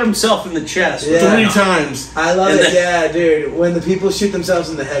shot himself in the chest. Yeah. 3 times. I love And it, then- yeah, dude. When the people shoot themselves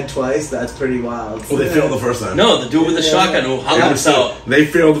in the head twice, that's pretty wild. Well, they failed the first time. No, the dude with the Yeah. shotgun who hung They were himself. still- They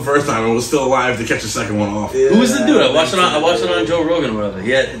failed the first time and was still alive to catch the second one off. Yeah, Who was the dude? I watched it on Joe Rogan or whatever.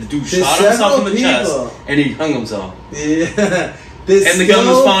 Yeah, the dude There's shot himself in the several chest people. and he hung himself. Yeah. There's And the gun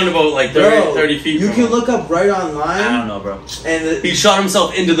was still- found about like 30 feet You from can him. look up right I online, don't know, bro. and He shot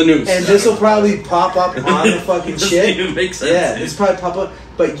himself into the noose. and this will probably pop up on the fucking Doesn't shit. even make sense. Yeah, dude. this probably pop up,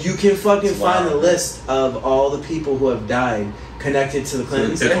 but you can fucking It's find wild. the list of all the people who have died connected to the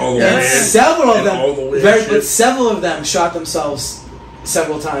Clintons. And all the Yeah. And weird- several of and them, all the weird very, shit. but several of them shot themselves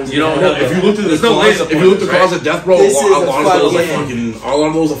several times. You don't in the know head. If you looked at There's the no cause, laser if you looked at pointers, cause of death, bro, This a is lot a of those are fucking- fucking. A lot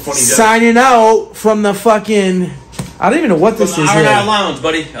of those are funny deaths. Signing out from the fucking. I don't even know what this From is. the R&R Here. Lounge,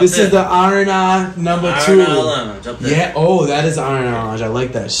 buddy. Up This there. is the R&R number R&R 2. Lounge up there. Yeah. Oh, that is R&R Lounge. I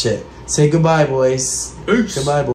like that shit. Say goodbye, boys. Peace. Goodbye, boys.